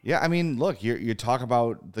 Yeah, I mean, look, you talk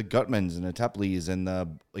about the Gutmans and the Tepleys and the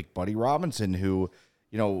Buddy Robinson, who,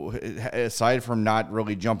 aside from not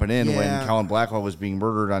really jumping in when Colin Blackwell was being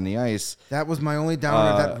murdered on the ice. That was my only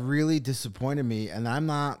downer. That really disappointed me. And I'm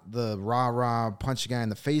not the rah-rah punch a guy in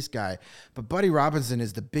the face guy, but Buddy Robinson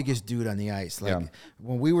is the biggest dude on the ice.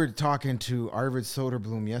 When we were talking to Arvid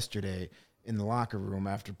Soderblom yesterday in the locker room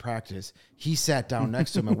after practice, he sat down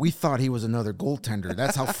next to him, and we thought he was another goaltender.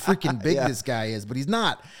 That's how freaking big this guy is, but he's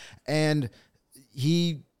not. And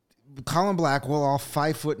Colin Blackwell, all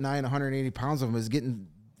 5'9", 180 pounds of him, is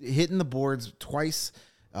hitting the boards twice.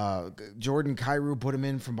 Jordan Kyrou put him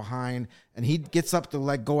in from behind, and he gets up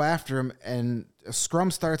to go after him, and a scrum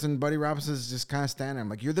starts, and Buddy Robinson's just kind of standing there. I'm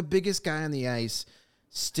like, you're the biggest guy on the ice.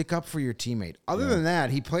 Stick up for your teammate. Other than that,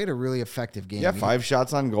 he played a really effective game. Yeah, 5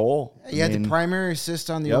 shots on goal. He had the primary assist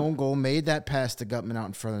on the own goal, made that pass to Gutman out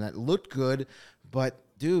in front of that. Looked good, but,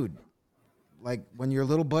 dude, when your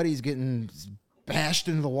little buddy's getting bashed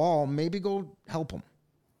into the wall, maybe go help him.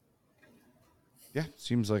 Yeah,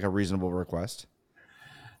 seems like a reasonable request.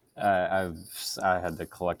 I had to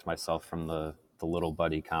collect myself from the little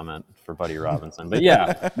buddy comment for Buddy Robinson, but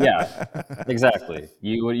yeah, exactly.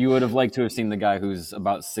 You would have liked to have seen the guy who's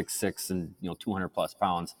about 6'6" and 200 plus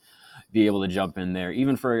pounds be able to jump in there.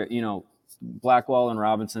 Even for Blackwell and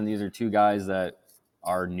Robinson, these are two guys that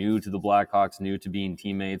are new to the Blackhawks, new to being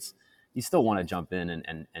teammates. You still want to jump in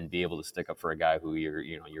and be able to stick up for a guy who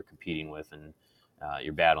you're competing with and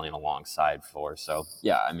you're battling alongside for. So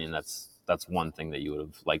yeah, I mean that's one thing that you would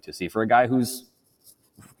have liked to see for a guy who's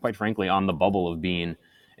quite frankly on the bubble of being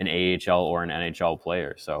an AHL or an NHL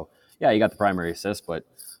player. So yeah, you got the primary assist, but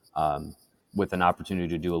with an opportunity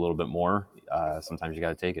to do a little bit more, sometimes you got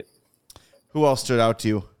to take it. Who else stood out to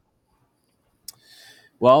you?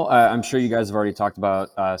 Well, I'm sure you guys have already talked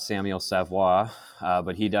about Samuel Savoie,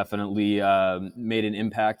 but he definitely made an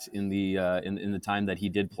impact in the time that he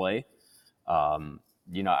did play. I'm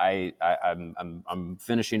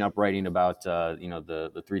finishing up writing about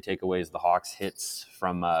the three takeaways, the Hawks hits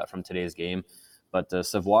from today's game, but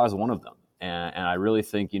Savoie is one of them, and I really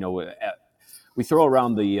think we throw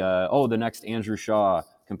around the next Andrew Shaw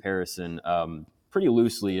comparison pretty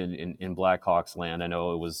loosely in Blackhawks land. I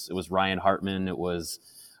know it was Ryan Hartman, it was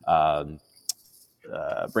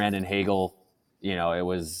Brandon Hagel, it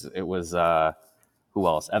was who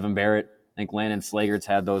else? Evan Barrett. I think Landon Slager's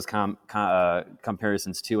had those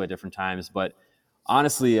comparisons too at different times. But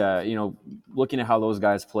honestly, looking at how those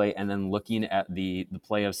guys play and then looking at the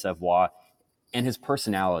play of Savoie and his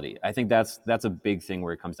personality, I think that's a big thing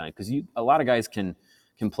where it comes down, because a lot of guys can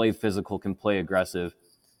play physical, can play aggressive,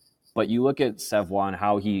 but you look at Savoie and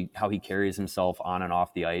how he carries himself on and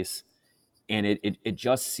off the ice, and it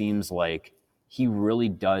just seems like he really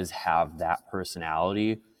does have that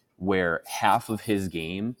personality where half of his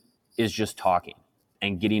game is just talking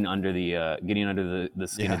and getting under the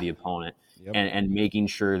skin of the opponent. Yep. and making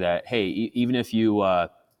sure that, hey, even if you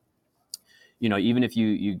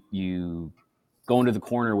go into the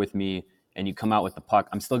corner with me and you come out with the puck,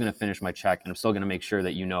 I'm still going to finish my check, and I'm still going to make sure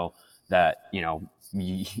that that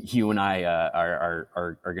you and I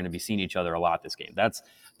are going to be seeing each other a lot this game. That's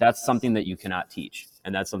something that you cannot teach,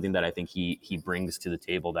 and that's something that I think he brings to the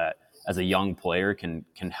table that as a young player can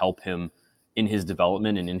help him in his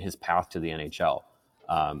development and in his path to the NHL.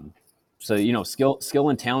 Skill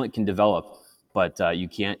and talent can develop, but you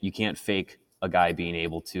can't fake a guy being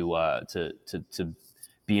able to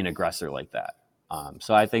be an aggressor like that.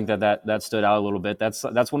 So I think that stood out a little bit.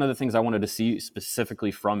 That's one of the things I wanted to see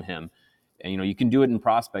specifically from him. And you can do it in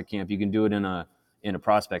prospect camp. You can do it in a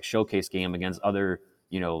prospect showcase game against other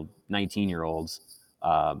 19-year-olds.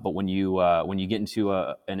 But when you get into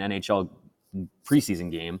an NHL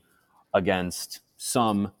preseason game against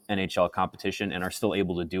some NHL competition and are still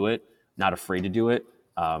able to do it, not afraid to do it,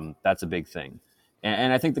 that's a big thing.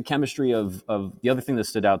 And I think the chemistry of the other thing that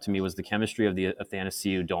stood out to me was the chemistry of the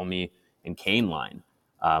Athanasiou, Domi, and Kane line.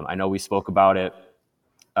 I know we spoke about it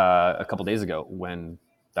a couple days ago when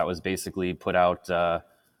that was basically put out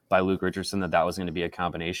by Luke Richardson that was going to be a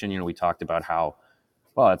combination. We talked about how,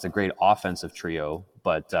 well, it's a great offensive trio,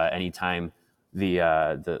 but anytime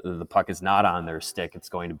the puck is not on their stick, it's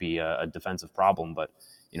going to be a defensive problem. But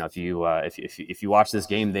if you watch this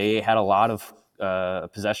game, they had a lot of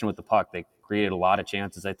possession with the puck. They created a lot of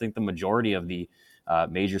chances. I think the majority of the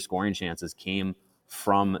major scoring chances came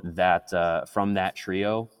from that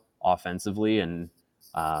trio offensively, and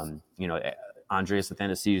Andreas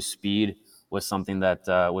Athanasiou's speed was something that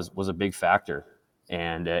was a big factor,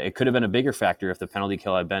 and it could have been a bigger factor if the penalty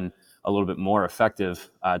kill had been a little bit more effective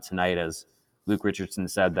tonight, as Luke Richardson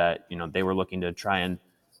said that they were looking to try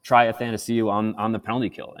Athanasiou on the penalty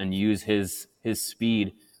kill and use his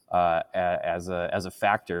speed as a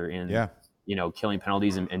factor in killing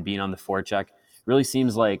penalties and being on the forecheck. Really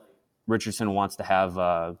seems like Richardson wants to have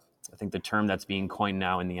I think the term that's being coined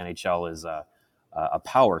now in the NHL is a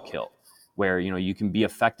power kill, where you can be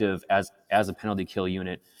effective as a penalty kill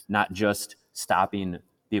unit, not just stopping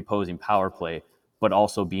the opposing power play, but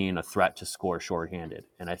also being a threat to score shorthanded.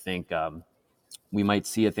 And I think we might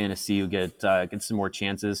see Athanasiou get some more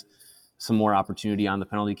chances, some more opportunity on the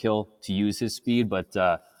penalty kill to use his speed. But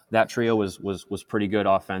that trio was pretty good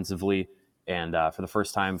offensively, and for the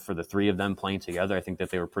first time for the three of them playing together, I think that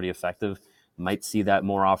they were pretty effective. Might see that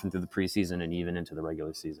more often through the preseason and even into the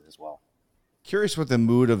regular season as well. Curious what the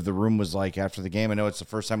mood of the room was like after the game. I know it's the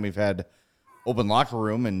first time we've had open locker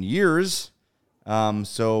room in years.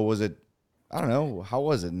 So was it, I don't know, how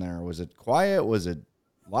was it in there? Was it quiet? Was it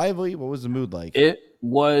lively? What was the mood like? It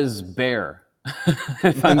was bare.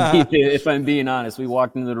 if I'm being honest, we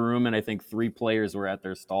walked into the room and I think 3 players were at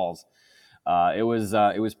their stalls. It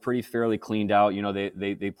was pretty fairly cleaned out.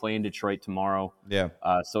 They play in Detroit tomorrow. Yeah.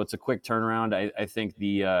 So it's a quick turnaround. I think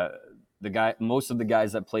most of the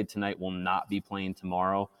guys that played tonight will not be playing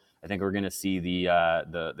tomorrow. I think we're going to see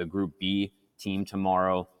the Group B team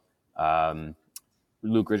tomorrow.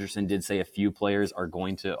 Luke Richardson did say a few players are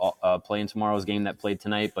going to play in tomorrow's game that played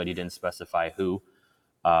tonight, but he didn't specify who.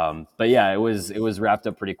 But yeah, it was wrapped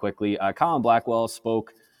up pretty quickly. Colin Blackwell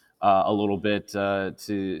spoke a little bit to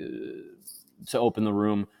open the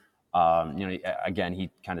room. Again,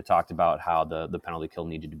 he kind of talked about how the penalty kill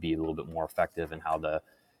needed to be a little bit more effective, and how that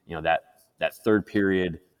third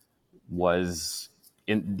period was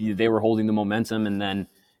they were holding the momentum, and then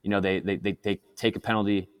they take a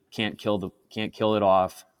penalty, can't kill it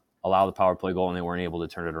off, allow the power play goal, and they weren't able to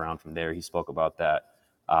turn it around from there. He spoke about that.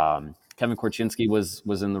 Kevin Korchinski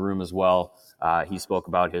was in the room as well. He spoke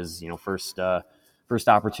about his first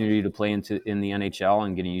opportunity to play in the NHL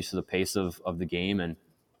and getting used to the pace of the game. And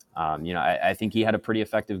I think he had a pretty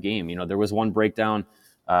effective game. There was one breakdown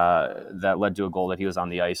that led to a goal that he was on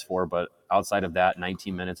the ice for, but outside of that,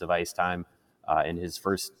 19 minutes of ice time in his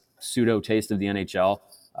first pseudo taste of the NHL.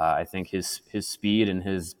 I think his speed and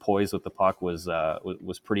his poise with the puck was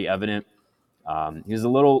pretty evident. He was a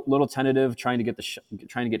little tentative, trying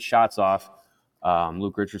to get shots off.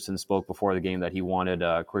 Luke Richardson spoke before the game that he wanted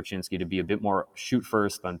Korchinski to be a bit more shoot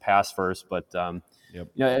first than pass first, but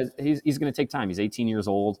he's going to take time. He's 18 years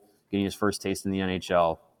old, getting his first taste in the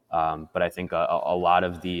NHL. But I think a lot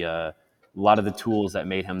of the tools that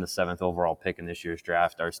made him the 7th overall pick in this year's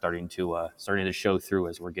draft are starting to show through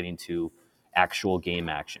as we're getting to actual game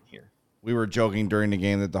action here. We were joking during the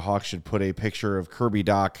game that the Hawks should put a picture of Kirby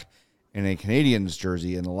Dach in a Canadiens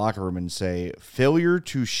jersey in the locker room and say, "Failure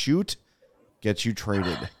to shoot gets you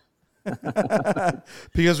traded."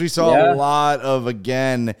 Because we saw a lot of,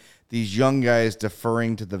 again, these young guys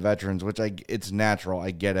deferring to the veterans, which it's natural.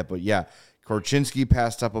 I get it. But yeah, Korchinski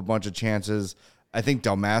passed up a bunch of chances. I think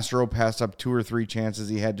Del Mastro passed up 2 or 3 chances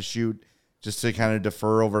he had to shoot just to kind of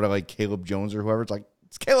defer over to like Caleb Jones or whoever. It's like,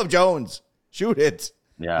 it's Caleb Jones. Shoot it.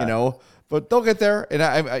 Yeah. But they'll get there. And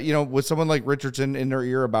I with someone like Richardson in their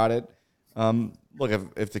ear about it, look,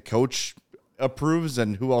 if the coach approves,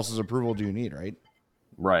 then who else's approval do you need, right?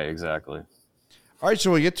 Right, exactly. All right,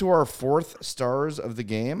 so we get to our 4th stars of the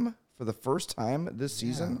game for the first time this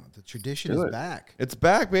season. The tradition is back. It's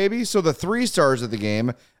back, baby. So the 3 stars of the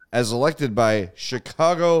game, as elected by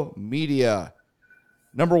Chicago media.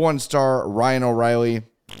 Number 1 star, Ryan O'Reilly.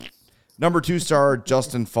 Number 2 star,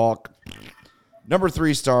 Justin Falk. Number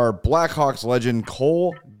 3 star, Blackhawks legend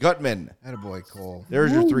Cole Gutman. Attaboy, Cole.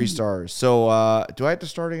 There's your 3 stars. So do I have to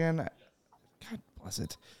start again? God bless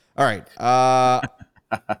it. All right.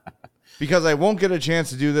 Because I won't get a chance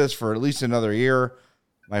to do this for at least another year,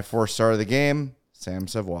 my 4th star of the game, Sam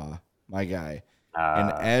Savoie, my guy.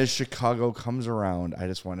 And as Chicago comes around, I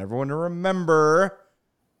just want everyone to remember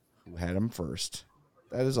who had him first.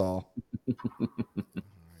 That is all.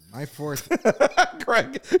 My 4th.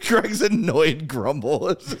 Greg's annoyed grumble.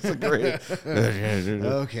 It's just a great.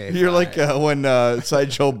 Okay. You're like when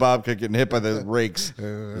Sideshow Bob kept getting hit by the rakes.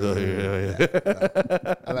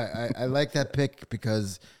 I like that pick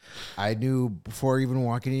because I knew before even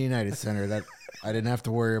walking to United Center that I didn't have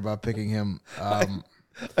to worry about picking him.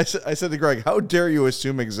 I said to Greg, how dare you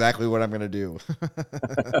assume exactly what I'm going to do?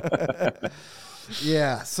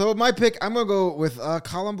 Yeah, so my pick, I'm going to go with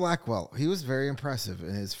Colin Blackwell. He was very impressive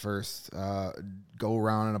in his first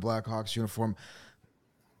go-around in a Blackhawks uniform.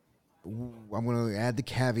 I'm going to add the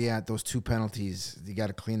caveat, those 2 penalties. You got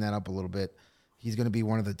to clean that up a little bit. He's going to be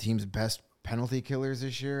one of the team's best penalty killers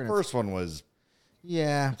this year. First one was...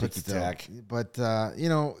 Yeah, but still. But,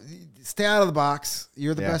 stay out of the box.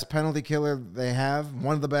 You're the best penalty killer they have,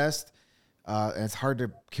 one of the best. And it's hard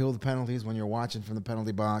to kill the penalties when you're watching from the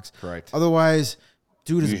penalty box. Correct. Otherwise,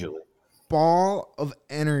 dude is a ball of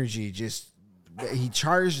energy. He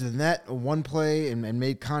charged the net one play and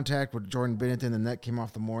made contact with Jordan Binnington. The net came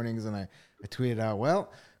off the Mornings, and I tweeted out,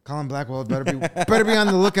 well, Colin Blackwell better be on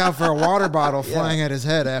the lookout for a water bottle flying at his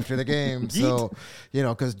head after the game. So,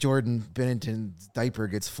 because Jordan Binnington's diaper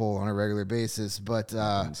gets full on a regular basis. But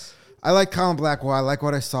I like Colin Blackwell. I like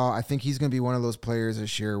what I saw. I think he's going to be one of those players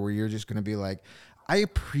this year where you're just going to be like, I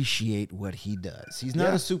appreciate what he does. He's not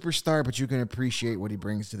a superstar, but you can appreciate what he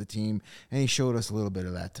brings to the team. And he showed us a little bit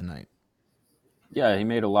of that tonight. Yeah, he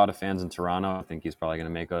made a lot of fans in Toronto. I think he's probably going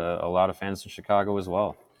to make a lot of fans in Chicago as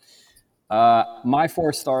well. My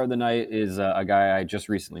 4th star of the night is a guy I just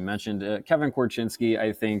recently mentioned, Kevin Korchinski.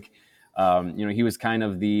 I think, he was kind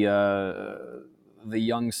of the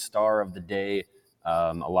young star of the day.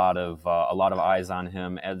 A lot of eyes on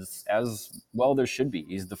him, as well there should be.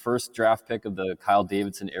 He's the first draft pick of the Kyle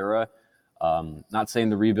Davidson era. Not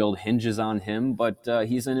saying the rebuild hinges on him, but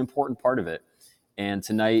he's an important part of it. And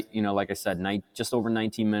tonight, like I said, just over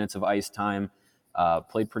 19 minutes of ice time.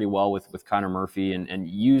 Played pretty well with Connor Murphy and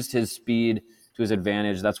used his speed to his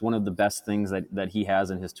advantage. That's one of the best things that he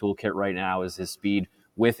has in his toolkit right now is his speed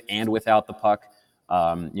with and without the puck.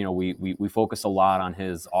 We focus a lot on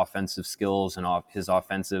his offensive skills and his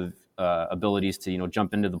offensive abilities to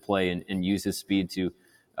jump into the play and use his speed to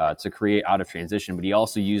create out of transition. But he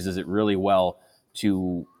also uses it really well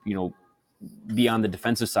to be on the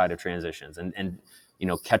defensive side of transitions and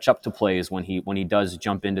catch up to plays when he does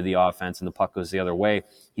jump into the offense and the puck goes the other way.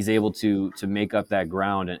 He's able to make up that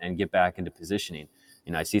ground and get back into positioning.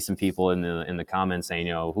 I see some people in the comments saying,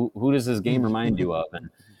 who does this game remind you of? And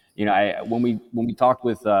when we talked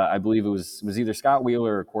with I believe it was either Scott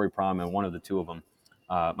Wheeler or Corey Prom, and one of the two of them,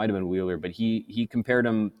 might have been Wheeler, but he compared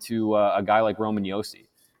him to a guy like Roman Josi,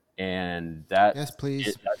 and that yes,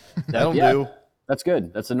 please, that'll do. That's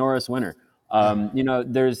good. That's a Norris winner.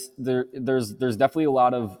 There's definitely a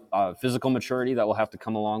lot of physical maturity that will have to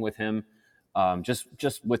come along with him,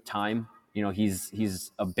 just with time.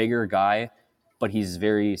 He's a bigger guy, but he's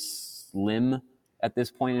very slim at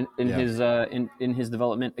this point in his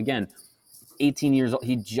development. Again, 18 years old.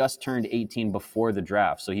 He just turned 18 before the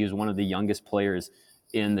draft, so he was one of the youngest players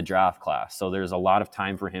in the draft class. So there's a lot of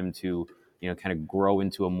time for him to kind of grow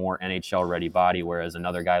into a more NHL ready body, whereas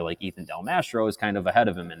another guy like Ethan Del Mastro is kind of ahead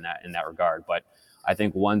of him in that regard. But I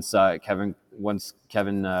think once Kevin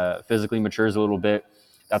physically matures a little bit,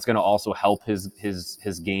 that's going to also help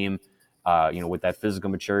his game. With that physical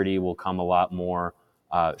maturity will come a lot more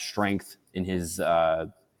strength in his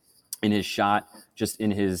shot, just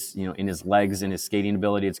in his legs and his skating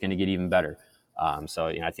ability. It's going to get even better.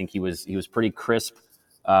 I think he was pretty crisp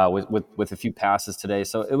with a few passes today.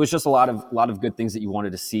 So it was just a lot of good things that you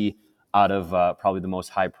wanted to see out of probably the most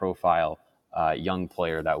high profile young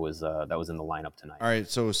player that was in the lineup tonight. All right,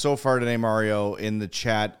 so far today, Mario, in the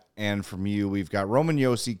chat and from you, we've got Roman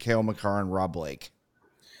Josi, Cale Makar, and Rob Blake.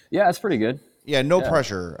 Yeah, that's pretty good. Yeah, no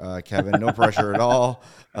pressure, Kevin. No pressure at all.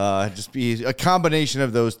 Just be a combination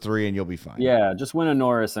of those three, and you'll be fine. Yeah, just win a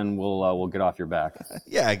Norris, and we'll get off your back.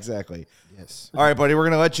 Yeah, exactly. yes. All right, buddy, we're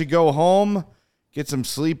going to let you go home, get some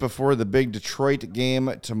sleep before the big Detroit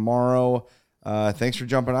game tomorrow. Thanks for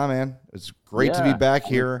jumping on, man. It's great to be back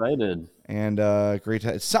here. Excited. And great.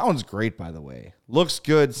 It sounds great, by the way. Looks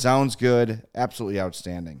good, sounds good, absolutely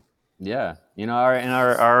outstanding. Yeah,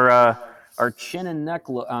 our chin and neck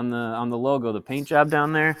on the logo, the paint job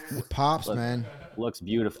down there, Pops, man. looks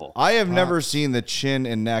beautiful. I have never seen the chin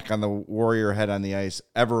and neck on the Warrior head on the ice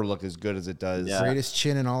ever look as good as it does. Yeah. Greatest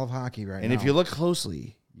chin in all of hockey right now. And if you look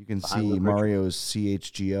closely, you can Behind see Luke Mario's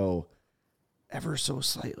CHGO ever so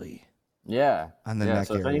slightly. Yeah, On the neck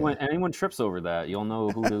So if area. anyone trips over that, you'll know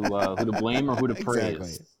who to blame or who to praise.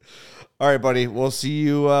 Exactly. All right, buddy. We'll see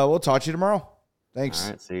you. We'll talk to you tomorrow. Thanks. All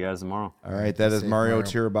right, see you guys tomorrow. All right, that is Safe, Mario Mario.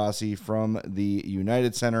 Tirabassi from the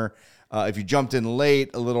United Center. If you jumped in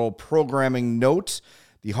late, a little programming note.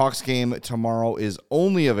 The Hawks game tomorrow is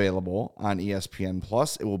only available on ESPN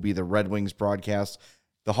Plus. It will be the Red Wings broadcast.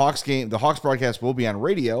 The Hawks broadcast will be on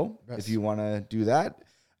radio if you want to do that.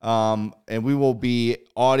 And we will be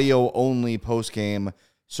audio only post game.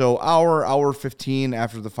 So hour 15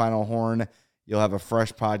 after the final horn, you'll have a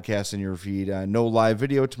fresh podcast in your feed. No live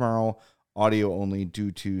video tomorrow. Audio only due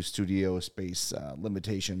to studio space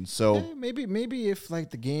limitations. So maybe if like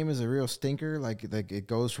the game is a real stinker, like it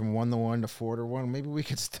goes from 1-1 to 4-1, maybe we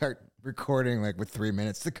could start recording like with 3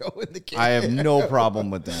 minutes to go in the game. I have no problem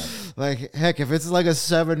with that. Like heck, if it's like a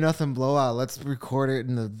 7-0 blowout, let's record it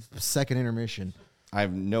in the second intermission. I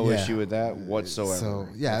have no Yeah. issue with that whatsoever. So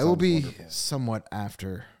yeah, That it will sounds be wonderful. somewhat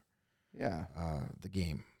after Yeah. the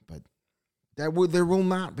game, but there will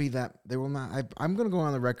not be that. There will not. I'm going to go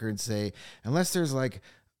on the record and say, unless there's like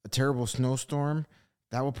a terrible snowstorm,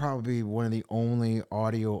 that will probably be one of the only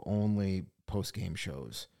audio only post game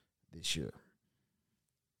shows this year.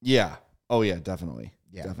 Yeah. Oh yeah, definitely.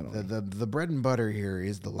 Yeah, Definitely. The bread and butter here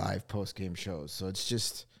is the live post game shows. So it's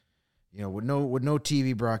just with no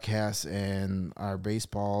TV broadcasts and our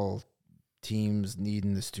baseball teams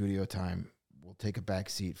needing the studio time, we'll take a back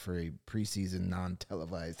seat for a preseason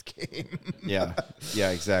non-televised game. Yeah. Yeah,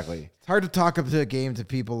 exactly. It's hard to talk up a game to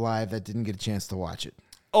people live that didn't get a chance to watch it.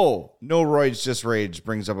 Oh, no Roids, just rage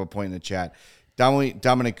brings up a point in the chat. Dominic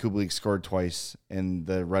Kubalik scored twice in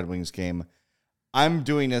the Red Wings game. I'm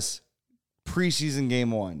doing this preseason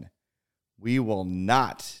game 1. We will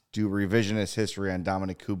not do revisionist history on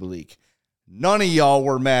Dominic Kubalik. None of y'all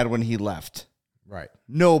were mad when he left. Right.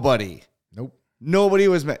 Nobody. Nope. Nobody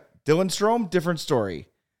was mad. Dylan Strome, different story.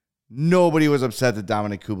 Nobody was upset that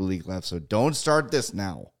Dominic Kubalik left, so don't start this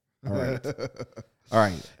now. All right. All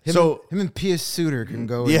right. Him and Pius Suter can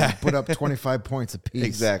go and put up 25 points apiece.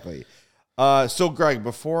 Exactly. So, Greg,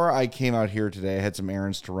 before I came out here today, I had some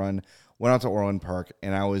errands to run, went out to Orland Park,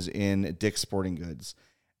 and I was in Dick's Sporting Goods,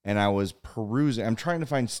 and I was perusing. I'm trying to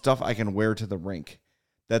find stuff I can wear to the rink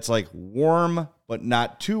that's, like, warm, but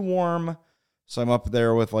not too warm. So I'm up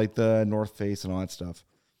there with, like, the North Face and all that stuff.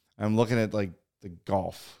 I'm looking at, like, the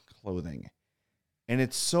golf clothing, and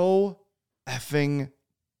it's so effing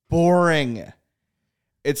boring.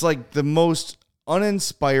 It's, like, the most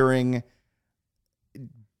uninspiring,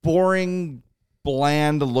 boring,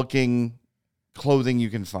 bland-looking clothing you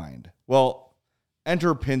can find? Well,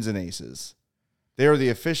 enter Pins and Aces. They are the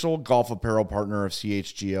official golf apparel partner of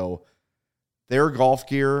CHGO. Their golf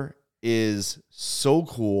gear is so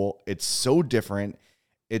cool. It's so different.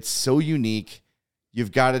 It's so unique.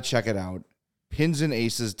 You've got to check it out.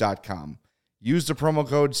 Pinsandaces.com. Use the promo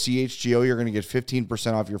code CHGO. You're going to get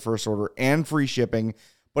 15% off your first order and free shipping.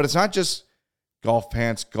 But it's not just golf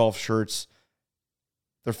pants, golf shirts.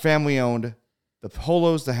 They're family owned. The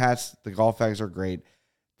polos, the hats, the golf bags are great.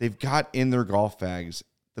 They've got in their golf bags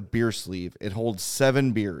the beer sleeve. It holds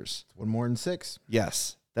 7 beers. One more than 6.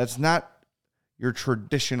 Yes, that's not your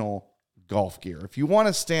traditional golf gear. If you want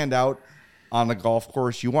to stand out on the golf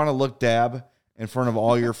course, you want to look dab in front of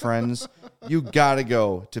all your friends, you got to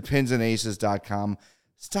go to pinsandaces.com.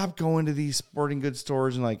 Stop going to these sporting goods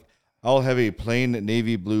stores and like, I'll have a plain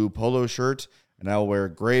navy blue polo shirt and I'll wear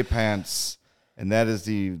gray pants. And that is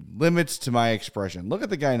the limits to my expression. Look at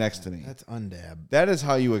the guy next to me. That's undab. That is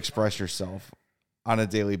how you express yourself on a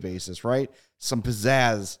daily basis, right? Some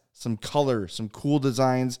pizzazz, some color, some cool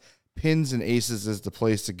designs. Pins and Aces is the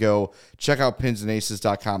place to go. Check out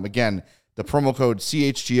pinsandaces.com. Again, the promo code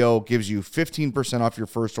CHGO gives you 15% off your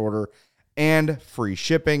first order and free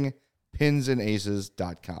shipping.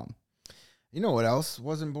 Pinsandaces.com. You know what else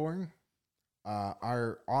wasn't boring?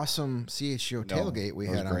 Our awesome CHGO tailgate we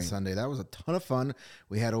had on Sunday. That was a ton of fun.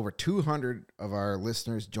 We had over 200 of our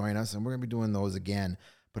listeners join us, and we're going to be doing those again.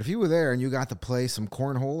 But if you were there and you got to play some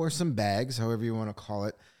cornhole or some bags, however you want to call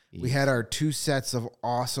it, we had our 2 sets of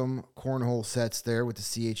awesome cornhole sets there with the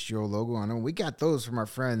CHGO logo on them. We got those from our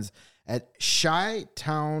friends at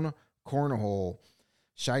Chi-Town Cornhole.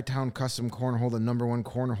 Chi-Town Custom Cornhole, the #1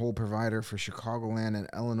 cornhole provider for Chicagoland and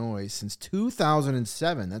Illinois since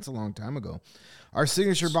 2007. That's a long time ago. Our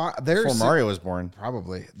signature box... Before Mario was born.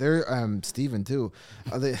 Probably. They're Steven, too.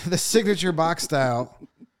 The signature box style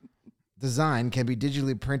design can be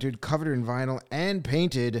digitally printed, covered in vinyl, and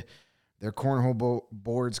painted. Their cornhole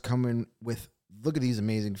boards come in with, look at these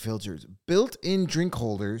amazing filters, built-in drink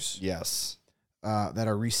holders. Yes. That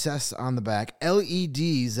are recessed on the back,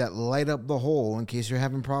 LEDs that light up the hole in case you're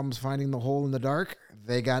having problems finding the hole in the dark.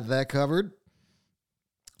 They got that covered.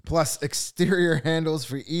 Plus, exterior handles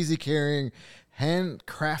for easy carrying,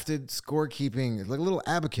 handcrafted scorekeeping, like a little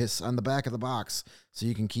abacus on the back of the box so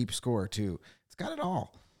you can keep score, too. It's got it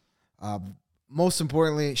all. Most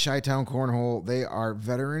importantly, Chi-Town Cornhole, they are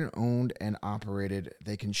veteran-owned and operated.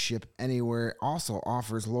 They can ship anywhere. Also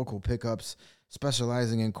offers local pickups,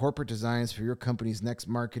 specializing in corporate designs for your company's next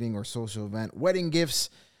marketing or social event, wedding gifts,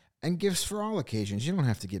 and gifts for all occasions. You don't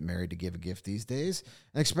have to get married to give a gift these days,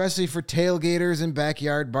 and especially for tailgaters and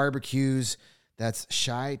backyard barbecues. That's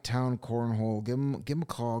Chi-Town Cornhole. Give them a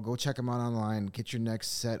call. Go check them out online. Get your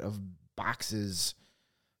next set of boxes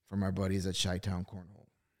from our buddies at Chi-Town Cornhole.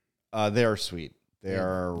 They are sweet. They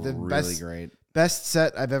are really great. Best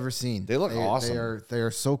set I've ever seen. They look awesome. They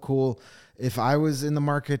are so cool. If I was in the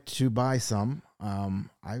market to buy some,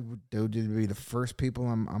 they would be the first people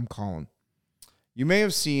I'm calling. You may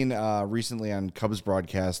have seen recently on Cubs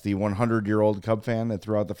broadcast the 100-year-old Cub fan that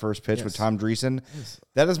threw out the first pitch with Tom Dreesen. Yes.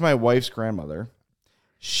 That is my wife's grandmother.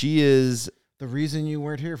 She is the reason you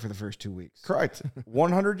weren't here for the first 2 weeks. Correct.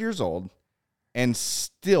 100 years old and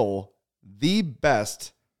still the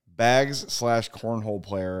best bags/cornhole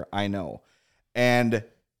player I know. And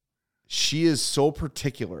she is so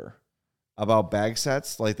particular about bag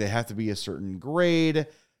sets. Like, they have to be a certain grade.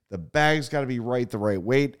 The bag's got to be right, the right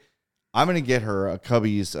weight. I'm going to get her a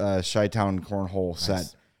Cubbies Chi-Town Cornhole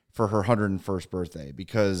set for her 101st birthday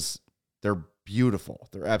because they're beautiful.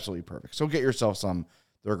 They're absolutely perfect. So get yourself some.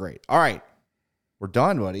 They're great. All right. We're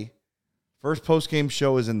done, buddy. First post-game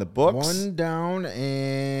show is in the books. 1 down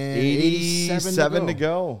and 87 to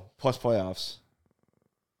go. Plus playoffs.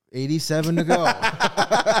 87 to go.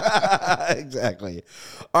 Exactly.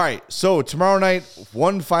 All right. So tomorrow night,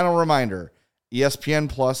 one final reminder. ESPN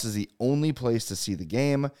Plus is the only place to see the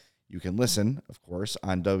game. You can listen, of course,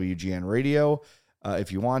 on WGN Radio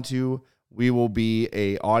if you want to. We will be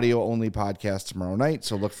a audio-only podcast tomorrow night,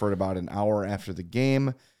 so look for it about an hour after the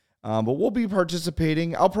game. But we'll be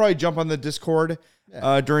participating. I'll probably jump on the Discord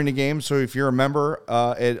during the game. So if you're a member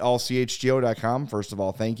at allchgo.com, first of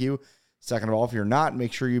all, thank you. Second of all, if you're not,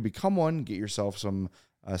 make sure you become one. Get yourself some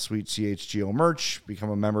sweet CHGO merch.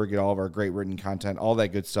 Become a member. Get all of our great written content, all that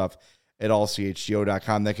good stuff at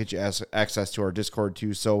allchgo.com. That gets you access to our Discord,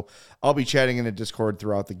 too. So I'll be chatting in the Discord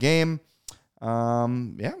throughout the game.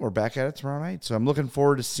 We're back at it tomorrow night. So I'm looking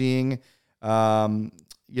forward to seeing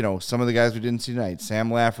some of the guys we didn't see tonight.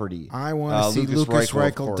 Sam Lafferty. I want to see Lucas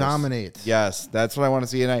Reichel dominate. Yes, that's what I want to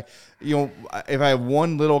see. And if I have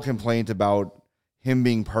one little complaint about him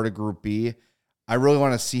being part of Group B, I really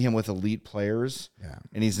want to see him with elite players. Yeah.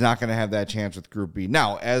 And he's not going to have that chance with Group B.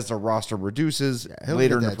 Now, as the roster reduces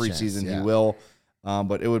later in the preseason, he will.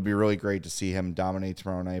 But it would be really great to see him dominate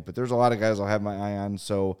tomorrow night. But there's a lot of guys I'll have my eye on.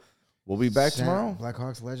 So we'll be back tomorrow.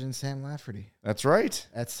 Blackhawks legend Sam Lafferty. That's right.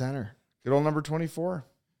 At center. Good old number 24.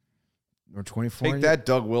 Number 24. Take that,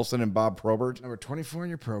 Doug Wilson and Bob Probert. Number 24 in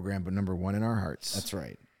your program, but number 1 in our hearts. That's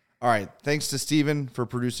right. All right. Thanks to Steven for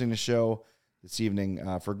producing the show this evening.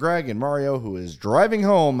 For Greg and Mario, who is driving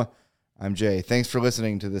home, I'm Jay. Thanks for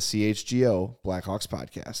listening to the CHGO Blackhawks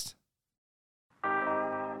podcast.